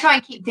 I try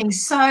and keep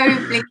things so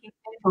blinking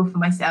simple for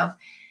myself.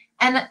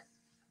 And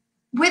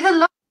with a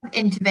lot of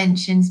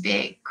interventions, be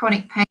it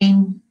chronic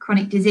pain,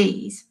 chronic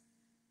disease,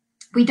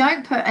 we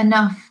don't put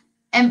enough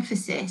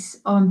emphasis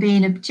on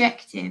being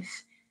objective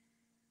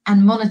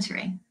and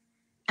monitoring.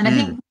 And I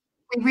think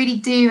we really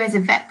do, as a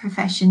vet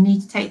profession,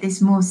 need to take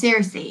this more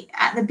seriously.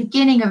 At the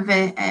beginning of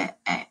a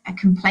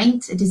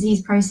complaint, a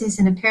disease process,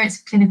 and appearance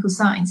of clinical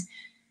signs,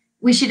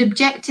 we should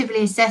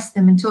objectively assess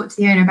them and talk to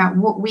the owner about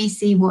what we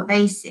see, what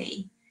they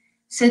see,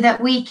 so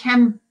that we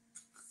can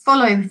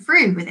follow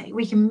through with it.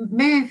 We can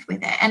move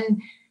with it.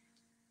 And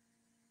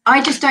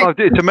I just don't.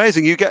 It's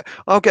amazing.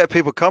 I'll get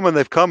people come, and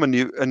they've come, and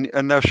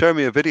they'll show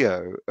me a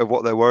video of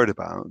what they're worried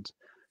about,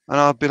 and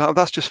I'll be like, oh,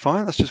 that's just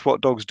fine. That's just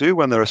what dogs do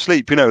when they're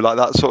asleep, like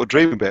that sort of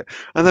dreaming bit.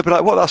 And they'll be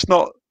like, well, that's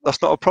not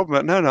a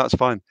problem. No, it's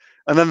fine.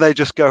 And then they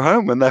just go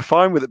home and they're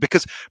fine with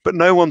it but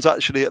no one's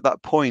actually at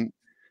that point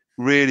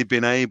really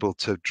been able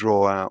to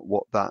draw out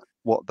what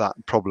that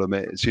problem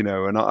is,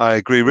 and I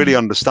agree, really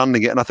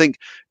understanding it. And I think,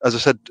 as I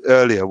said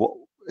earlier,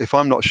 if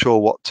I'm not sure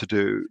what to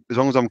do, as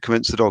long as I'm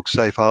convinced the dog's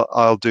safe,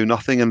 I'll do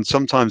nothing. And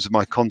sometimes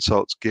my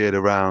consults geared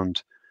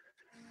around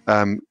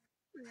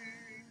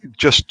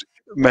just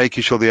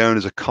making sure the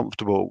owners are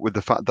comfortable with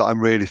the fact that I'm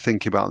really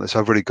thinking about this,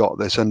 I've really got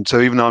this. And so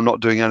even though I'm not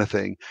doing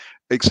anything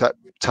except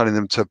telling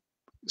them to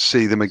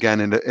see them again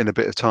in a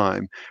bit of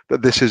time,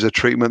 that this is a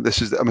treatment,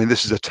 this is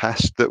a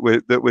test that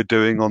we're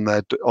doing on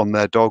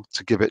their dog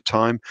to give it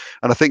time.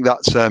 And I think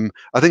that's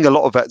I think a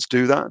lot of vets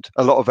do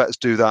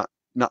that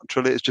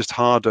naturally. It's just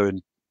harder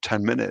in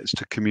 10 minutes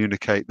to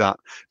communicate that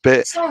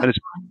bit,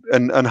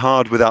 and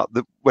hard without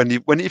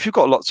if you've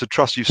got lots of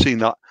trust, you've seen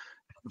that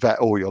vet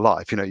all your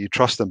life, you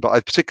trust them. But I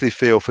particularly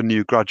feel for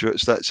new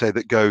graduates, let's say,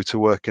 that go to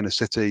work in a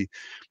city,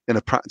 in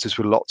a practice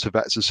with lots of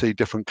vets, and see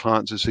different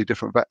clients and see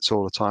different vets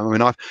all the time.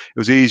 It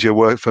was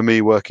easier for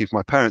me working for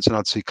my parents, and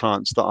I'd see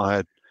clients that I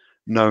had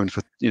known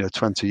for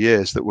 20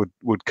 years that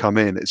would come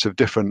in. It's a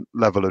different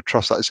level of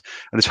trust, and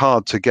it's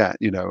hard to get,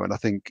 and I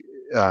think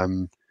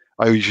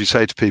I usually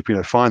say to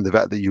people, find the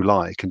vet that you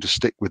like and just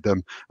stick with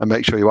them, and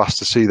make sure you ask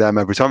to see them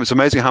every time. It's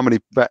amazing how many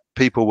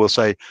people will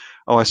say,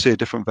 oh, I see a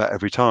different vet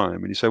every time.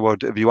 And you say, well,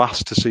 have you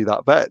asked to see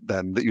that vet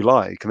then that you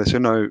like? And they say,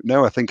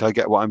 no, I think I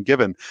get what I'm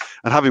given.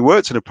 And having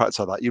worked in a practice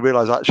like that, you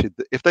realize actually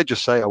that if they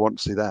just say, I want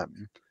to see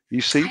them,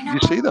 you see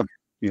them,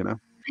 I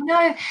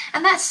know.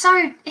 And it's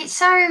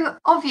so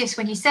obvious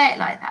when you say it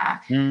like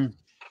that.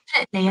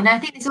 And I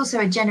think there's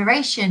also a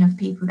generation of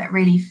people that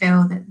really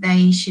feel that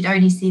they should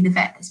only see the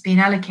vet that's being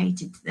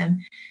allocated to them.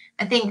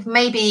 I think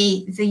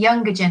maybe the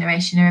younger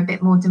generation are a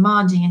bit more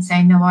demanding and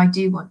saying, no, I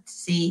do want to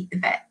see the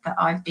vet that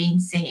I've been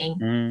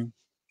seeing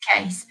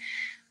case.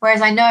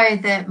 Whereas I know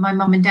that my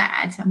mum and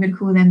dad, I'm going to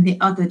call them the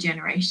other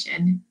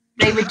generation,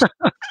 they would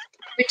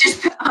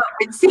just put up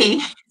with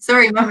seeing,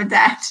 sorry, mum and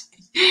dad,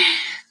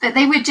 that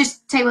they would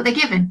just take what they're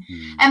given.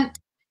 At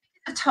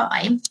the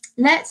time,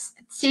 let's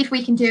see if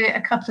we can do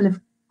a couple of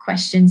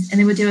questions, and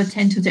then we'll do a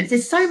 10 to 10.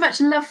 There's so much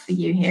love for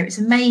you here. It's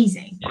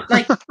amazing.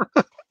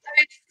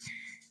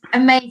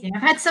 Amazing.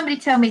 I've had somebody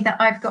tell me that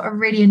I've got a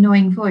really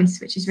annoying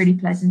voice, which is really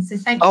pleasant. So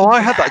thank you. Oh,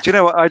 I had that. Do you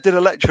know what? I did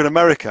a lecture in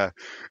America,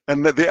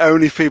 and the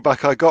only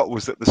feedback I got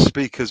was that the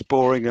speaker's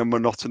boring and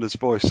monotonous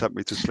voice sent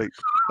me to sleep.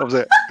 That was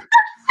it.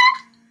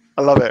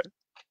 I love it.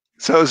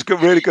 So it was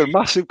good, really good,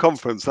 massive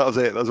conference. That was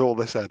it. That's all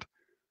they said.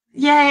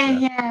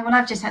 Yeah. Well,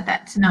 I've just had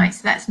that tonight,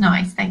 so that's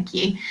nice. Thank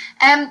you.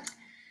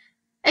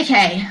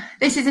 Okay,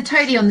 this is a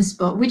totally on the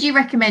spot. Would you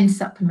recommend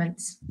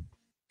supplements?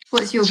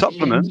 What's your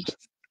supplements?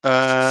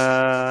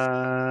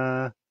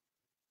 I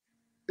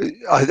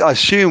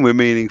assume we're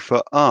meaning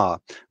for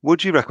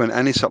would you recommend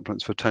any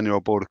supplements for a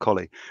 10-year-old border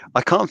collie?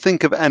 I can't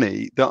think of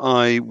any that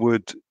I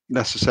would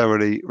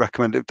necessarily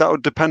recommend. That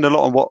would depend a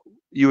lot on what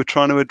you were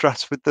trying to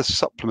address with the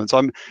supplements.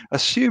 I'm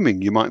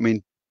assuming you might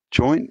mean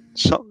joint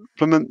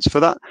supplements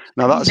for that.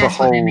 Now that's a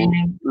whole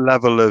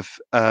level of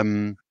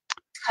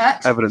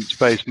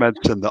evidence-based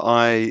medicine that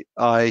I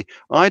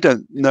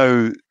don't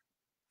know.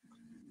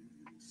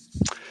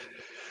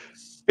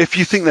 If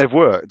you think they've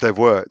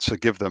worked, so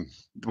give them,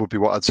 would be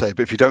what I'd say.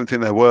 But if you don't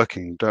think they're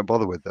working, don't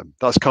bother with them.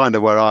 That's kind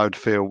of where I would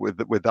feel with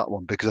that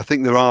one, because I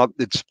think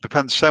it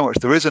depends so much.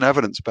 There is an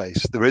evidence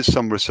base. There is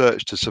some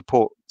research to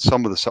support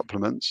some of the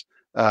supplements.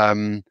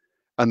 And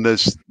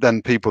there's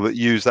then people that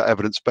use that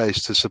evidence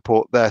base to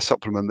support their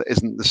supplement that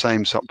isn't the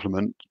same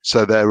supplement.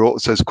 So it's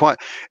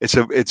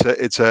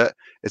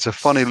a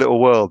funny little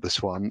world,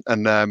 this one.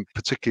 And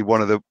particularly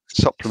one of the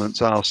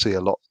supplements I'll see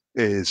a lot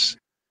is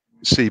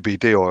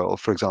CBD oil,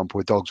 for example,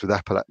 with dogs with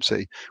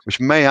epilepsy, which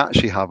may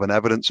actually have an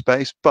evidence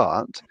base,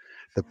 but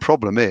the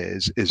problem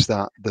is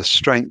that the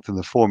strength and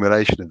the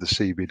formulation of the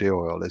CBD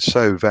oil is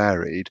so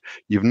varied,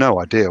 you've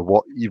no idea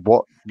what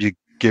you're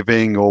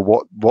giving or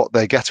what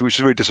they're getting, which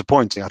is really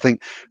disappointing. I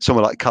think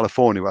somewhere like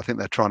California, where I think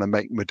they're trying to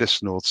make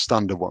medicinal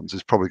standard ones,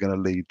 is probably going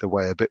to lead the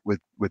way a bit with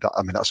that.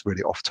 I mean, that's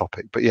really off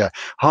topic, but yeah,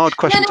 hard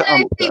question to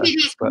answer. CBD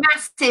is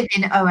massive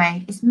in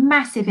OA. It's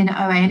massive in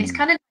OA, and it's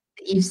kind of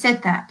that you've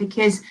said that,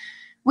 because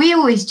we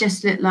always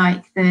just look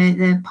like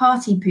the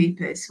party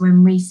poopers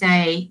when we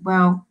say,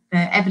 well,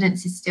 the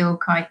evidence is still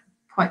quite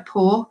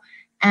poor,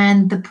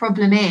 and the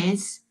problem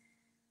is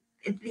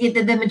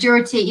the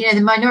majority, the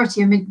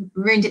minority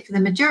ruined it for the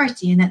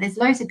majority, and that there's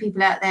loads of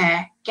people out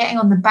there getting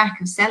on the back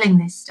of selling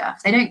this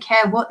stuff. They don't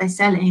care what they're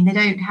selling. They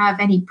don't have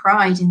any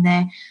pride in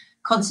their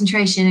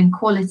concentration and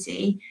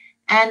quality,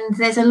 and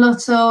there's a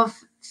lot of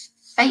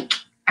fake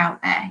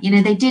out there.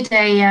 They did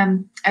a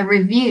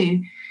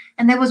review,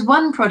 and there was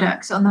one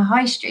product on the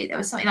high street that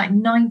was something like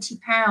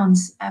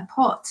 £90 a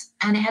pot,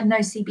 and it had no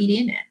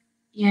CBD in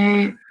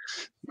it.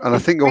 I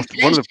think one of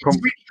the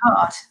problems, really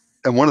hard.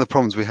 And one of the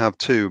problems we have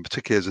too,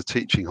 particularly as a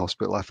teaching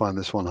hospital, I find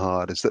this one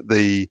hard, is that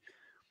the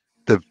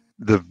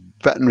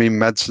veterinary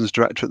medicines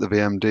director at the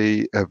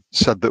VMD have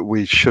said that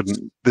we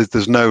shouldn't.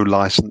 There's no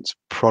licensed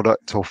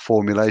product or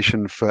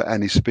formulation for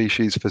any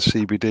species for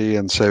CBD,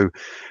 and so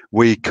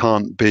we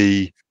can't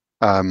be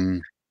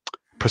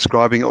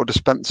prescribing it or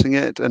dispensing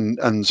it,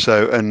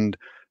 and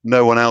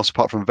no one else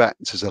apart from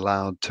vets is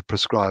allowed to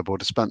prescribe or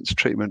dispense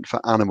treatment for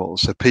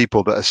animals. So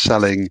people that are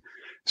selling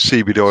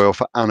CBD oil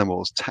for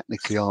animals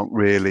technically aren't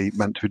really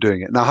meant to be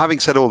doing it. Now, having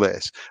said all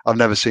this, I've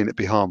never seen it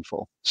be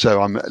harmful.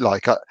 So I'm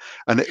like,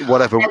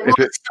 whatever. There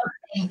was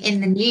something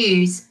in the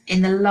news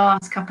in the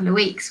last couple of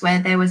weeks where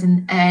there was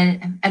an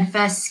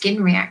adverse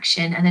skin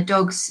reaction and a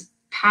dog's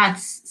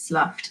pads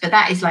sloughed, but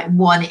that is like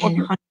 1 in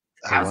 100,000.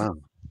 Oh, wow.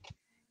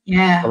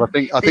 Yeah. Well, I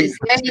think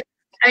the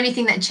only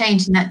thing that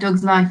changed in that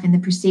dog's life in the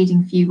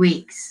preceding few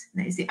weeks.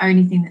 That is the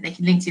only thing that they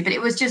can link to. But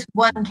it was just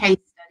one case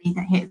study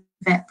that hit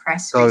vet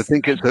press. So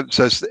recently. I think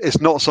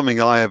it's not something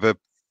I ever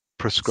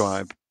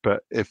prescribe.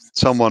 But if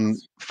someone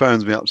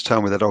phones me up to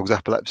tell me their dog's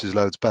epilepsy is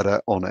loads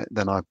better on it,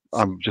 then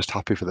I'm just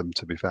happy for them,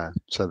 to be fair.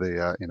 So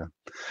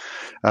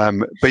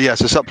but yeah,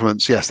 so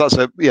supplements, yes,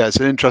 it's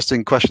an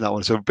interesting question, that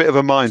one. So a bit of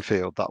a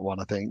minefield, that one,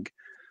 I think.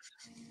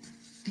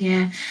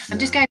 Yeah, I'm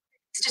just going.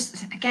 It's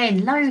just,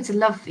 again, loads of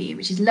love for you,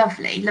 which is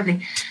lovely.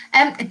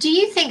 Do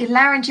you think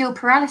laryngeal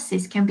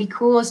paralysis can be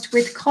caused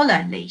with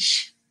collar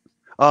leash?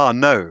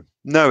 No,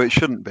 it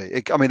shouldn't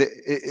be.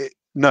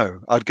 No,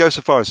 I'd go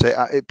so far as say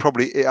it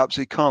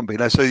absolutely can't be.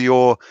 Now, so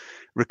your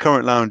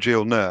recurrent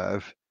laryngeal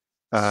nerve,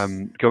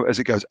 as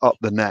it goes up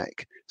the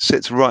neck,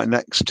 sits right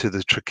next to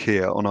the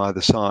trachea on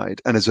either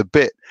side, and is a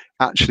bit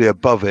actually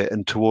above it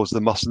and towards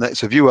the muscle neck.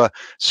 So if you were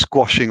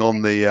squashing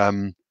on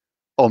the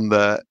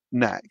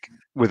neck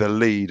with a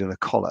lead and a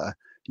collar,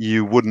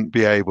 you wouldn't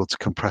be able to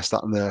compress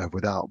that nerve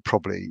without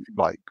probably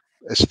like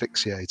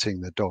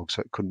asphyxiating the dog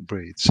so it couldn't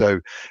breathe.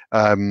 So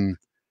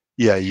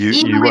yeah, you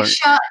with won't.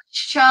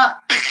 sharp,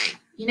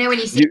 when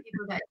you see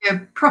people that do a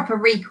proper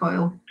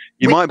recoil,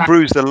 you might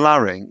bruise the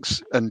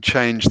larynx and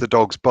change the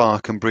dog's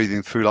bark and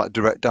breathing through, like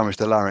direct damage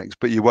to the larynx,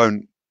 but you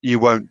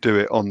won't do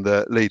it on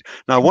the lead.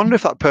 Now I wonder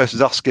if that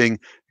person's asking,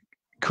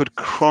 could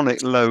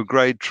chronic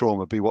low-grade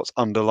trauma be what's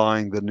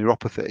underlying the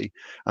neuropathy?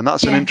 And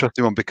that's an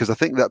interesting one, because I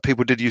think that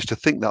people did used to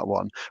think that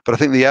one, but I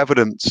think the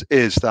evidence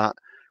is that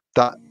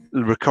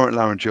recurrent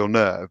laryngeal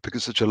nerve, because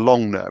it's such a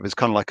long nerve, is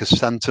kind of like a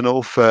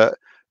sentinel for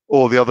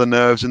all the other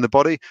nerves in the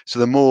body. So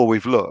the more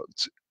we've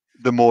looked,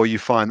 the more you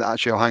find that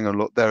actually, oh, hang on,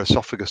 look, their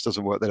esophagus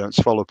doesn't work, they don't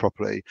swallow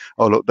properly.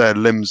 Oh, look, their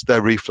limbs,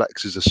 their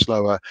reflexes are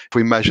slower. If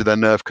we measure their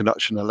nerve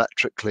conduction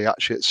electrically,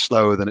 actually it's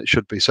slower than it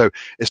should be. So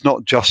it's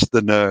not just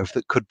the nerve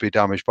that could be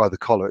damaged by the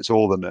collar, it's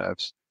all the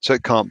nerves. So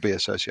it can't be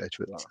associated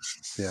with that.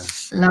 Yeah.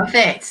 Love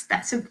it.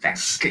 That's a very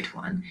good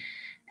one.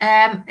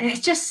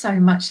 It's just so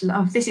much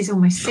love. This is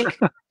almost sick.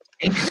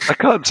 I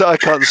can't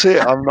see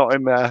it. I'm not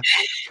in there.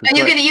 And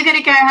you're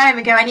gonna go home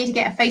and go, I need to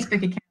get a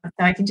Facebook account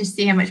so I can just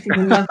see how much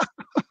people love it.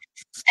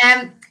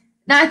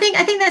 No, I think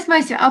that's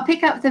most of it. I'll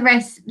pick up the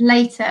rest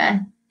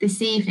later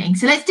this evening.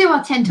 So let's do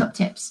our 10 top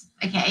tips.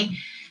 Okay.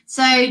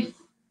 So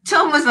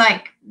Tom was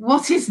like,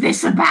 what is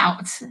this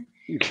about?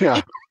 Yeah.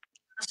 I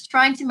was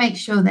trying to make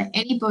sure that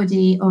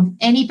anybody of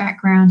any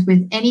background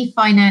with any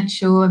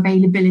financial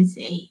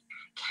availability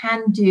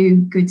can do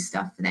good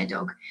stuff for their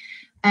dog.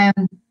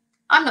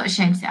 I'm not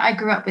ashamed to say I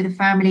grew up with a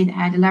family that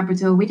had a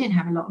Labrador. We didn't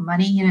have a lot of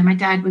money. My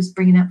dad was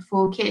bringing up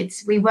 4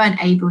 kids. We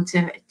weren't able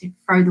to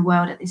throw the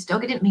world at this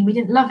dog. It didn't mean we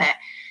didn't love it.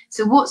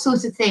 So what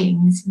sort of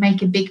things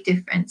make a big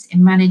difference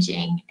in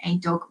managing a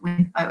dog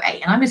with OA?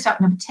 And I'm going to start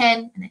with number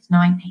 10, and it's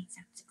 9, 8,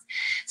 7, 6.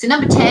 So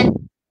number 10,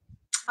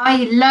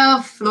 I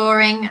love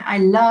flooring. I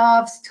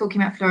love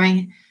talking about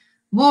flooring.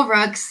 More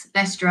rugs,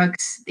 less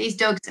drugs. These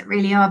dogs that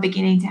really are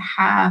beginning to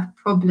have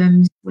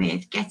problems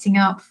with getting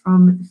up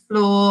from the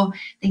floor,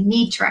 they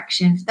need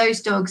traction. For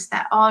those dogs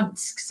that aren't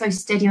so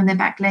steady on their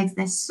back legs,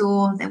 they're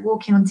sore, they're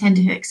walking on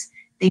tenterhooks,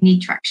 they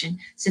need traction.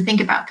 So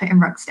think about putting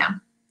rugs down.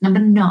 Number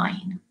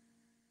 9.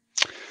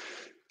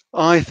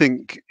 I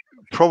think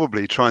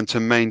probably trying to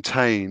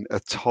maintain a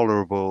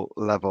tolerable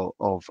level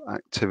of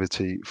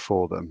activity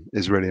for them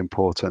is really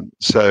important.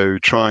 So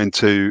trying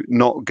to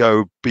not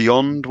go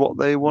beyond what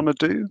they want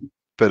to do,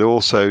 but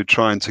also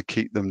trying to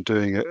keep them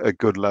doing a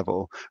good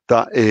level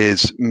that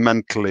is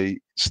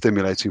mentally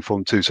stimulating for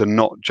them too. So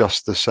not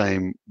just the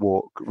same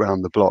walk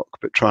around the block,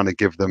 but trying to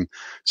give them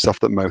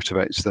stuff that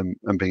motivates them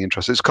and being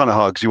interested. It's kind of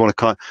hard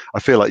because I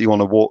feel like you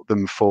want to walk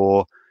them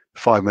for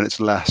 5 minutes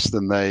less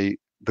than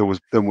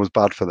was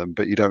bad for them,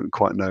 but you don't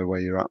quite know where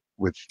you're at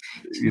with.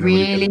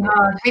 Really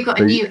hard. We've got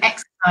a new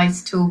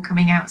exercise tool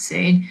coming out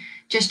soon,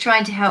 just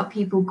trying to help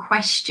people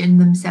question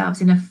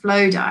themselves in a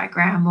flow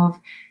diagram of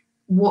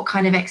what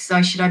kind of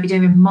exercise should I be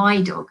doing with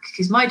my dog?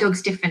 Because my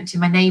dog's different to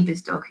my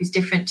neighbour's dog, who's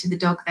different to the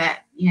dog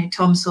that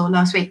Tom saw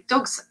last week.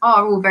 Dogs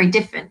are all very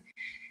different.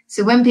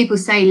 So when people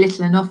say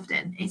little and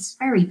often, it's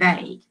very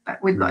vague,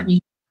 but we've got a new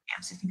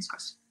so fingers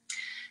crossed.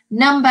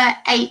 Number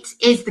 8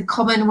 is the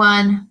common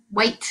one.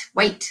 Wait.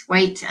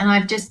 And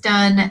I've just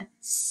done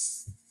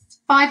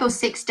 5 or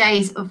 6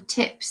 days of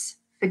tips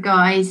for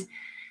guys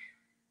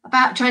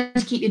about trying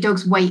to keep your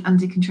dog's weight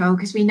under control,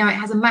 because we know it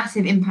has a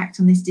massive impact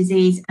on this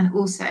disease, and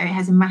also it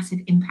has a massive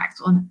impact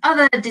on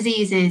other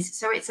diseases.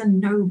 So it's a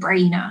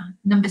no-brainer.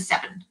 Number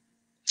 7.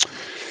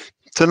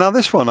 So now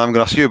this one, I'm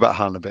going to ask you about,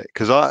 Han, a bit,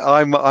 because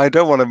I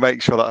don't want to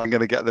make sure that I'm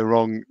going to get the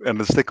wrong end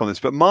of the stick on this,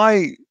 but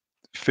my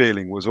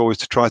feeling was always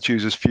to try to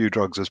use as few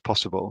drugs as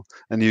possible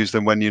and use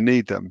them when you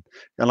need them.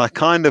 And I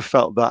kind of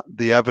felt that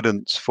the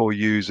evidence for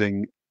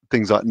using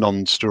things like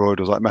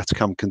non-steroidals like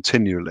Metacam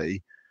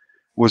continually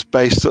was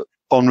based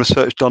on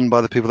research done by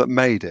the people that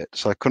made it.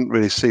 So I couldn't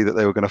really see that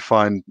they were going to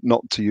find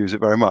not to use it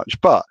very much.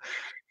 But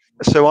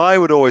so I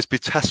would always be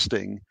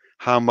testing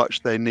how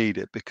much they need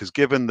it, because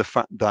given the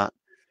fact that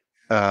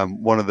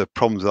one of the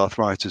problems with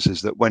arthritis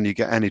is that when you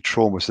get any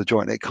trauma to the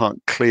joint, it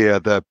can't clear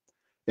the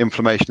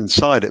inflammation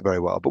inside it very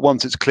well. But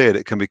once it's cleared,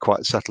 it can be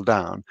quite settled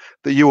down.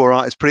 The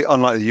URI, it's pretty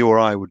unlikely the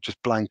URI would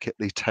just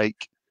blanketly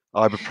take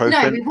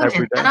ibuprofen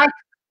every day. And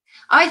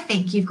I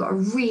think you've got a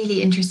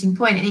really interesting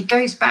point, and it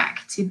goes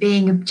back to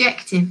being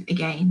objective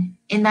again,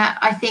 in that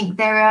I think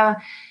there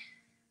are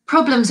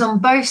problems on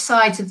both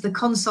sides of the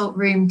consult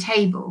room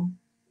table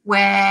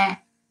where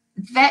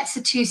vets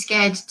are too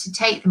scared to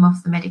take them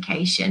off the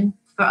medication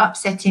for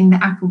upsetting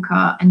the apple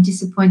cart and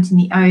disappointing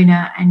the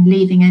owner and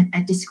leaving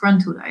a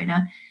disgruntled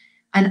owner.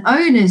 And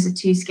owners are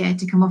too scared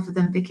to come off of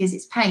them because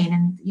it's pain,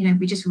 and we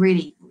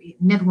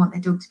never want their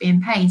dog to be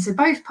in pain. So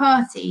both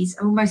parties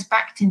are almost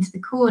backed into the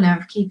corner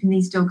of keeping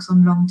these dogs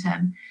on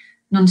long-term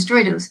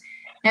non-steroidals.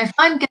 Now, if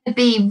I'm going to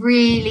be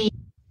really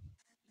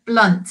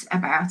blunt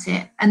about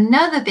it,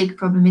 another big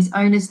problem is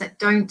owners that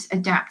don't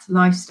adapt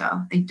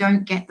lifestyle. They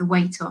don't get the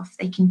weight off.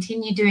 They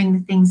continue doing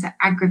the things that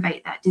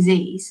aggravate that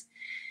disease.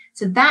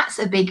 So that's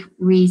a big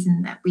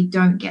reason that we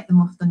don't get them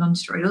off the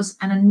non-steroidals.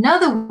 And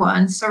another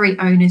one, sorry,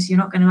 owners, you're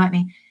not going to like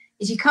me,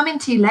 is you come in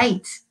too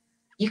late.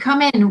 You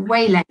come in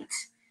way late.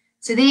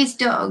 So these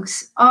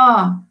dogs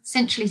are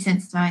centrally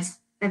sensitized.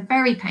 They're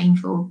very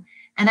painful.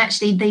 And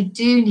actually, they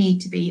do need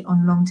to be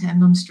on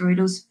long-term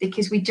non-steroidals,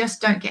 because we just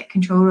don't get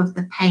control of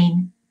the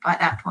pain by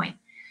that point.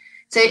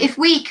 So if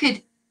we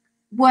could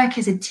work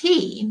as a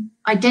team,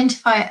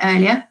 identify it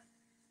earlier,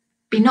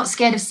 be not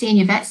scared of seeing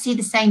your vet, see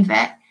the same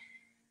vet,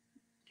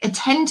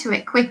 attend to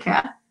it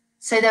quicker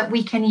so that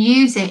we can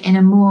use it in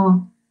a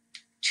more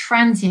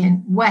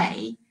transient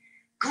way,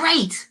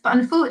 great. But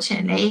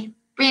unfortunately,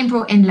 being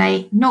brought in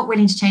late, not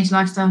willing to change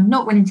lifestyle,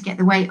 not willing to get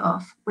the weight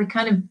off, we're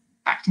kind of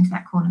backed into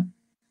that corner.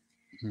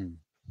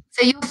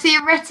 So you're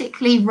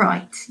theoretically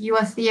right. You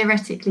are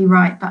theoretically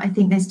right, but I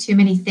think there's too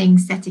many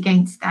things set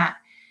against that.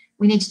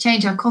 We need to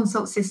change our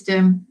consult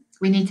system.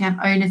 We need to have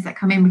owners that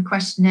come in with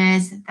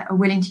questionnaires that are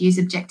willing to use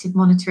objective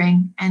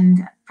monitoring, and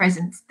at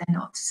present they're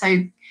not.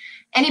 So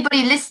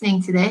anybody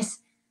listening to this,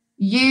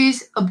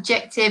 use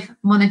objective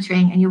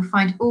monitoring and you'll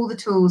find all the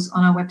tools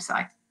on our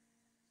website.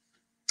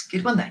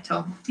 Good one there,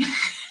 Tom.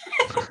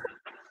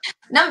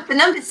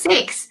 Number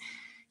 6,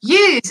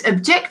 use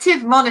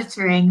objective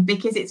monitoring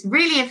because it's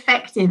really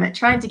effective at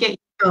trying to get your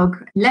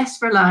dog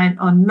less reliant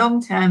on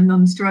long-term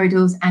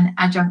non-steroidals and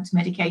adjunct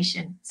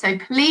medication. So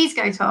please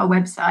go to our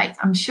website.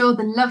 I'm sure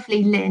the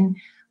lovely Lynn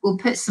will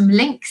put some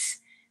links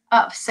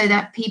up so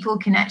that people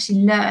can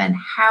actually learn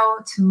how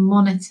to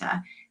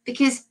monitor.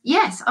 Because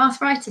yes,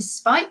 arthritis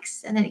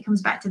spikes and then it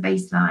comes back to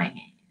baseline,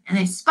 and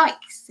it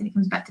spikes and it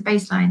comes back to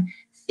baseline.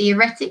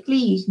 Theoretically,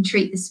 you can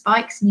treat the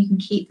spikes and you can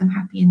keep them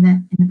happy in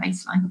the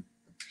baseline.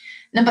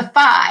 Number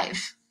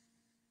 5.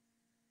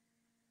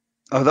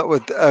 Oh, that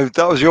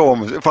was your one,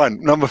 was it? Fine.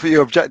 Number for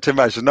your objective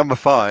measure. Number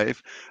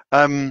 5.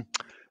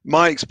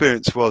 My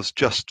experience was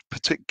just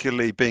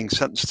particularly being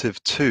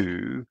sensitive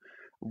to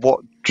what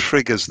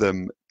triggers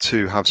them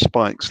to have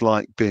spikes,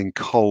 like being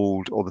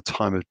cold or the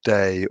time of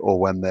day or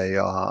when they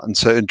are, and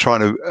so in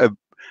trying to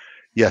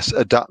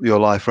adapt your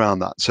life around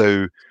that.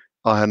 So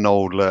I had an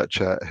old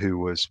lurcher who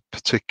was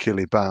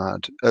particularly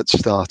bad at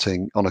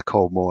starting on a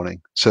cold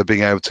morning, so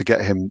being able to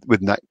get him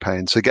with neck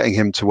pain, so getting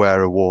him to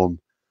wear a warm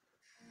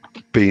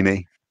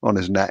beanie on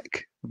his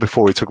neck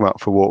before we took him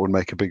out for a walk would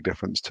make a big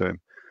difference to him.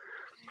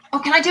 Oh,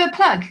 can I do a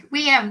plug?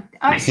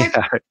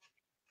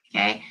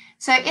 Okay.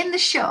 So in the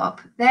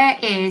shop there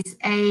is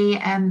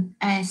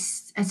a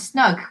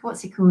snug.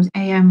 What's it called?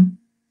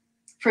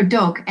 For a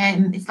dog.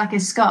 It's like a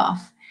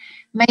scarf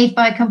made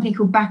by a company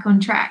called Back on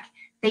Track.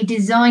 They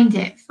designed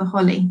it for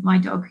Holly, my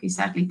dog, who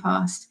sadly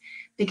passed,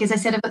 because I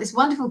said, I've got this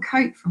wonderful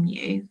coat from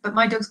you, but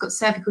my dog's got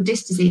cervical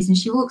disc disease and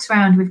she walks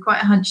around with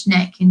quite a hunched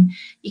neck, and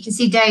you can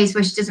see days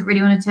where she doesn't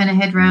really want to turn her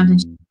head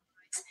around.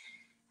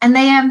 And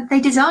they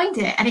designed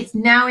it, and it's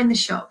now in the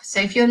shop. So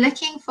if you're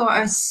looking for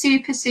a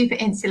super, super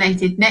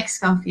insulated neck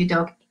scarf for your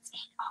dog, it's in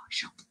our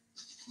shop.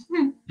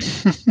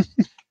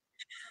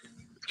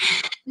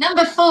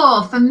 Number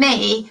 4 for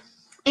me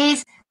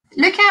is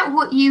look at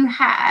what you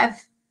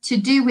have to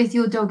do with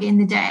your dog in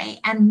the day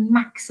and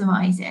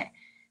maximize it.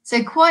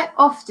 So quite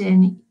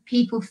often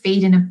people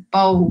feed in a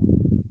bowl.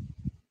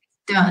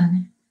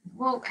 Done.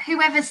 well,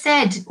 whoever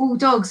said all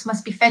dogs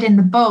must be fed in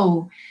the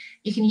bowl?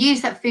 You can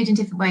use that food in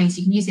different ways.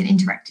 You can use it in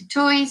interactive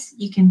toys.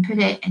 You can put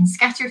it and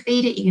scatter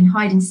feed it. You can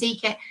hide and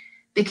seek it,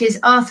 because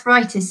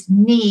arthritis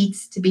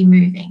needs to be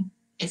moving.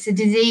 It's a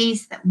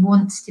disease that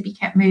wants to be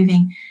kept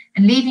moving,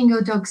 and leaving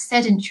your dog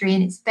sedentary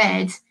in its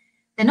bed,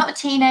 they're not a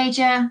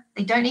teenager.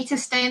 They don't need to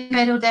stay in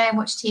bed all day and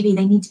watch TV.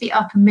 They need to be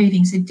up and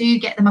moving. So do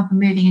get them up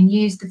and moving, and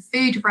use the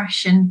food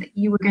ration that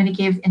you were going to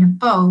give in a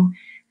bowl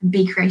and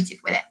be creative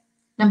with it.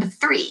 Number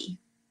 3.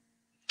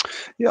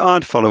 Yeah,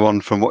 I'd follow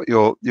on from what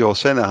you're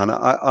saying there, Hannah.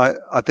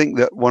 I think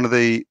that one of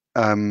the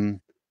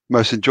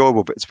most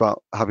enjoyable bits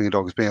about having a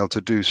dog is being able to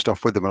do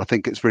stuff with them. And I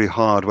think it's really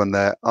hard when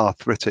they're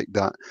arthritic,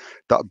 that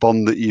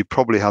bond that you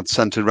probably had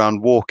centered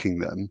around walking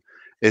them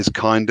is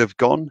kind of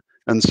gone.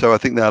 And so I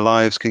think their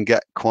lives can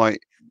get quite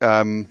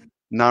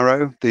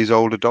narrow, these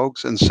older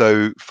dogs. And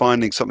so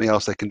finding something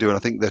else they can do. And I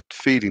think the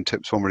feeding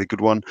tip's one really good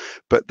one.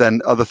 But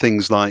then other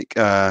things like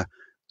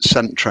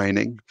scent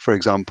training, for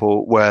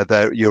example, where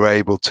you're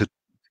able to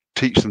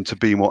teach them to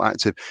be more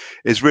active,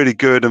 is really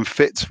good and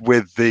fits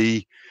with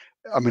the,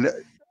 I mean,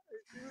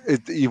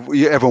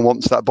 everyone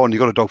wants that bond.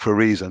 You've got a dog for a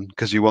reason,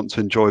 because you want to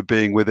enjoy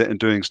being with it and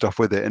doing stuff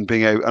with it, and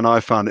being able, and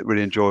I found it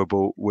really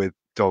enjoyable with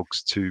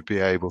dogs to be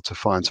able to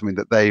find something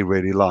that they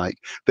really like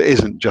that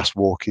isn't just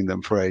walking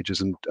them for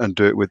ages, and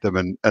do it with them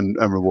and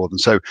reward them.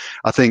 So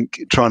I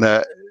think trying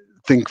to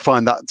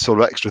find that sort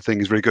of extra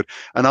thing is really good.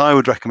 And I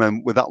would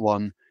recommend with that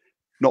one,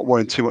 not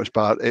worrying too much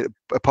about it,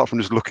 apart from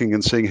just looking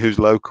and seeing who's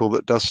local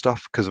that does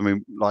stuff. Because I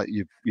mean, like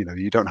you know,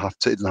 you don't have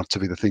to. It doesn't have to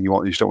be the thing you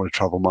want. You just don't want to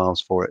travel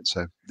miles for it.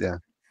 So yeah.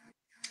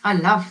 I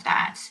love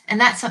that.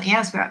 And that's something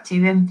else we're up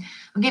to.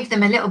 I'll give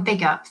them a little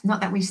big up. Not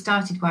that we've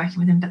started working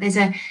with them, but there's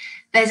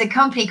a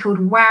company called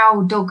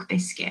Wow Dog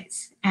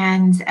Biscuits,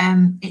 and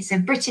it's a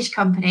British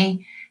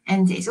company,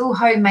 and it's all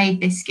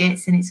homemade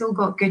biscuits, and it's all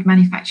got good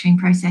manufacturing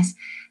process.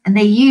 And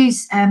they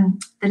use the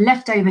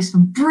leftovers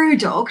from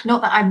Brewdog,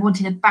 not that I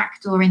wanted a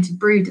backdoor into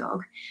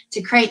Brewdog,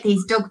 to create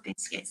these dog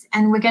biscuits.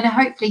 And we're going to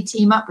hopefully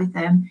team up with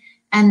them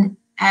and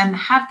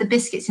have the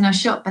biscuits in our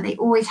shop, but they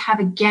always have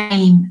a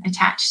game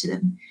attached to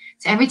them.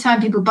 So every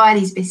time people buy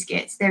these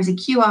biscuits, there's a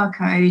QR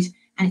code,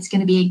 and it's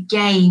going to be a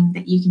game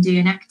that you can do,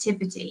 an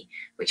activity,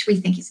 which we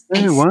think is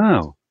amazing. Oh,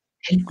 wow.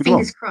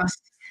 Fingers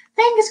crossed.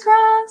 Fingers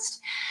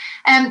crossed.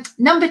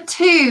 Number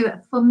 2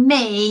 for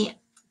me,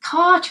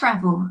 car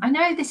travel. I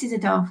know this is a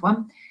daft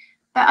one,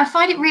 but I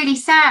find it really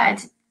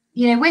sad.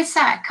 You know, we're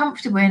sat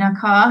comfortable in our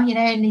car, you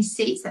know, in these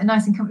seats that are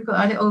nice and comfortable,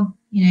 got our little,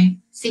 you know,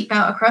 seat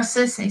belt across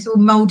us, and it's all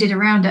molded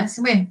around us,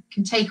 and we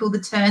can take all the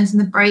turns and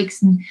the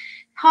brakes and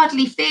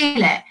hardly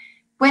feel it.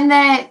 When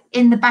they're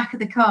in the back of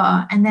the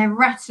car and they're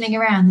rattling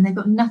around and they've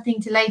got nothing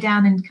to lay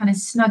down and kind of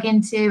snug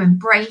into and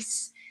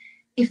brace,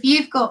 if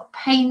you've got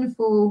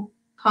painful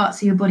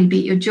parts of your body,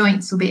 be it your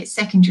joints or be it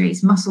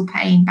secondaries, muscle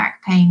pain,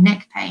 back pain,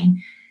 neck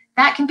pain,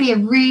 that can be a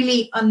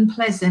really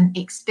unpleasant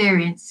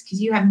experience,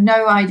 because you have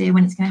no idea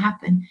when it's going to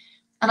happen.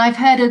 And I've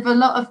heard of a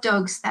lot of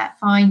dogs that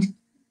find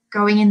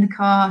going in the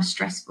car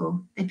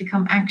stressful. They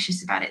become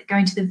anxious about it.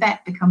 Going to the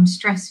vet becomes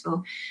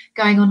stressful.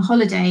 Going on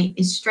holiday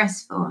is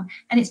stressful.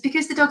 And it's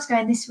because the dog's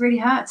going, this really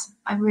hurts.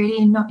 I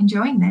really am not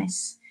enjoying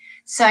this.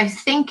 So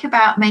think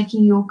about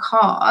making your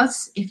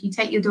cars, if you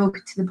take your dog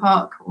to the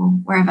park or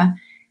wherever,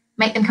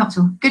 make them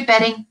comfortable, good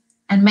bedding,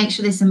 and make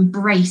sure there's some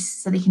brace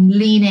so they can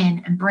lean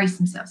in and brace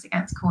themselves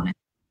against the corner.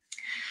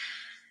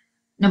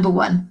 Number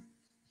 1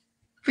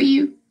 for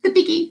you, the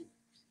biggie.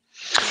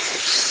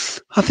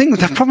 I think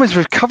the problem is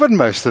we've covered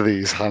most of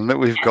these, Han, that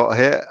we've got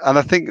here. And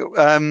I think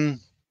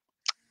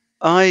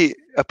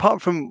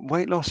apart from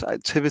weight loss,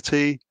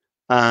 activity,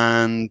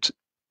 and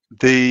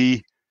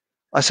I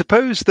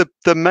suppose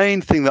the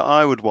main thing that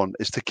I would want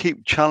is to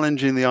keep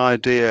challenging the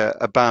idea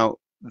about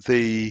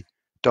the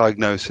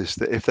diagnosis,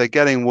 that if they're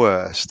getting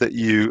worse, that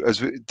you, as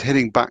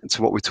hitting back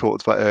to what we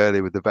talked about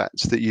earlier with the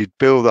vets, that you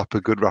build up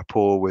a good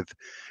rapport with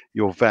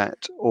your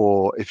vet,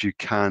 or if you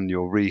can,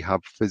 your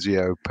rehab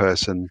physio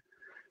person,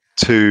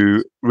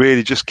 to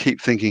really just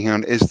keep thinking,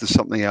 is there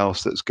something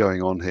else that's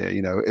going on here?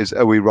 You know,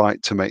 are we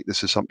right to make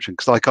this assumption?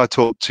 Because like I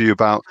talked to you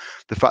about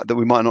the fact that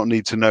we might not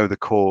need to know the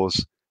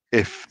cause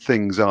if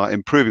things are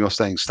improving or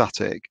staying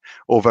static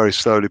or very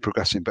slowly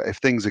progressing. But if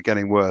things are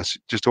getting worse,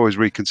 just always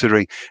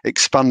reconsidering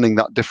expanding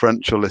that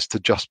differential list to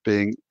just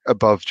being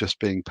above just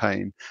being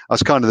pain.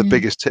 That's kind of the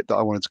biggest tip that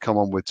I wanted to come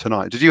on with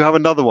tonight. Did you have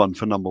another one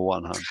for number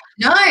 1, Han?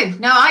 No,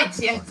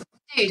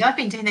 dude, I've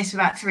been doing this for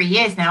about 3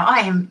 years now. I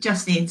am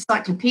just the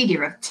encyclopedia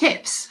of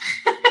tips.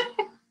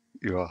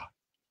 You are.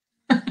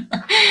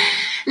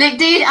 Look,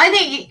 dude, I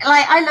think,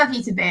 like, I love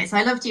you to bits.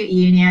 I loved you at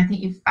uni. I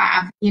think you're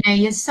fab. You know,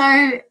 you're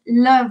so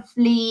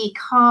lovely,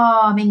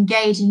 calm,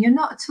 engaging. You're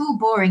not at all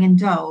boring and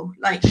dull.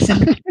 Like,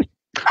 Thanks.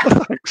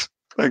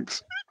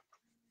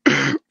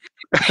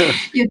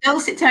 Your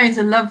dulcet tones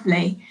are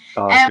lovely.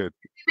 Oh, that's good.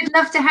 We'd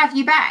love to have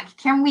you back.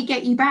 Can we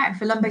get you back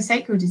for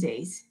lumbosacral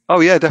disease?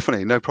 Oh, yeah,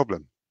 definitely. No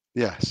problem.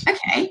 Yes.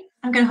 Okay,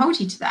 I'm going to hold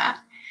you to that.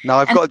 Now,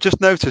 I've got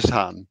just noticed,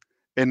 Han,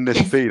 in this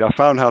feed, I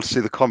found how to see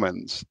the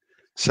comments.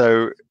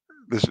 So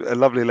there's a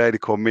lovely lady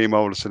called Meme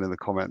Olderson in the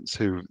comments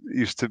who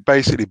used to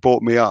basically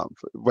brought me up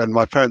when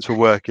my parents were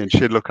working.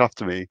 She'd look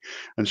after me,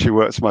 and she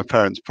works in my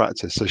parents'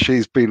 practice. So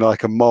she's been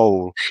like a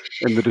mole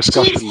in the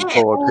discussion board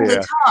all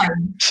here, the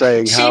time.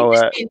 saying how,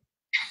 Been...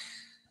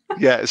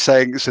 yeah,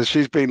 saying, so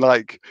she's been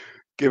like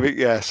giving,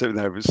 yeah, sitting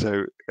there.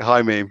 So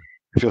hi, Meme,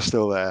 if you're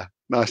still there,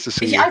 nice to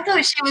see you. I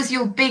thought she was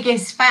your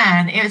biggest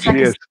fan. It was like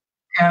she a is.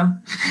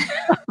 girl.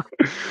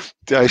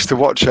 I used to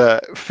watch her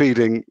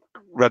feeding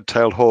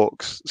red-tailed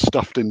hawks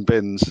stuffed in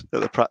bins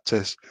at the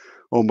practice,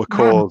 or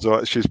macaws. Wow.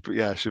 Or she's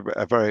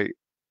a very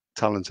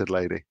talented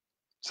lady.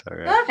 So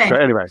yeah.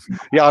 Anyway,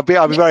 yeah, I'll be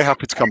very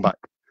happy to come back.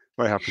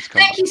 Very happy to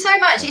come. Thank you so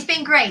much. It's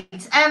been great.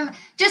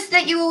 Just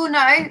that you all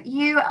know,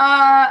 you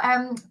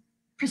are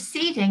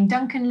preceding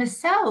Duncan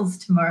Lascelles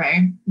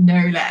tomorrow,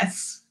 no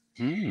less.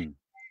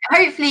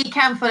 Hopefully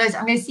Cam follows.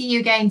 I'm going to see you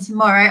again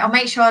tomorrow. I'll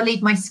make sure I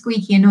leave my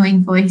squeaky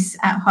annoying voice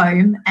at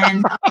home,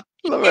 and I'll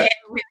be here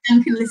with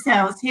Duncan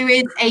Lascelles, who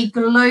is a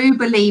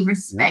globally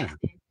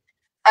respected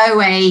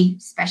OA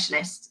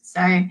specialist.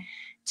 So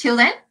till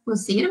then, we'll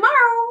see you tomorrow.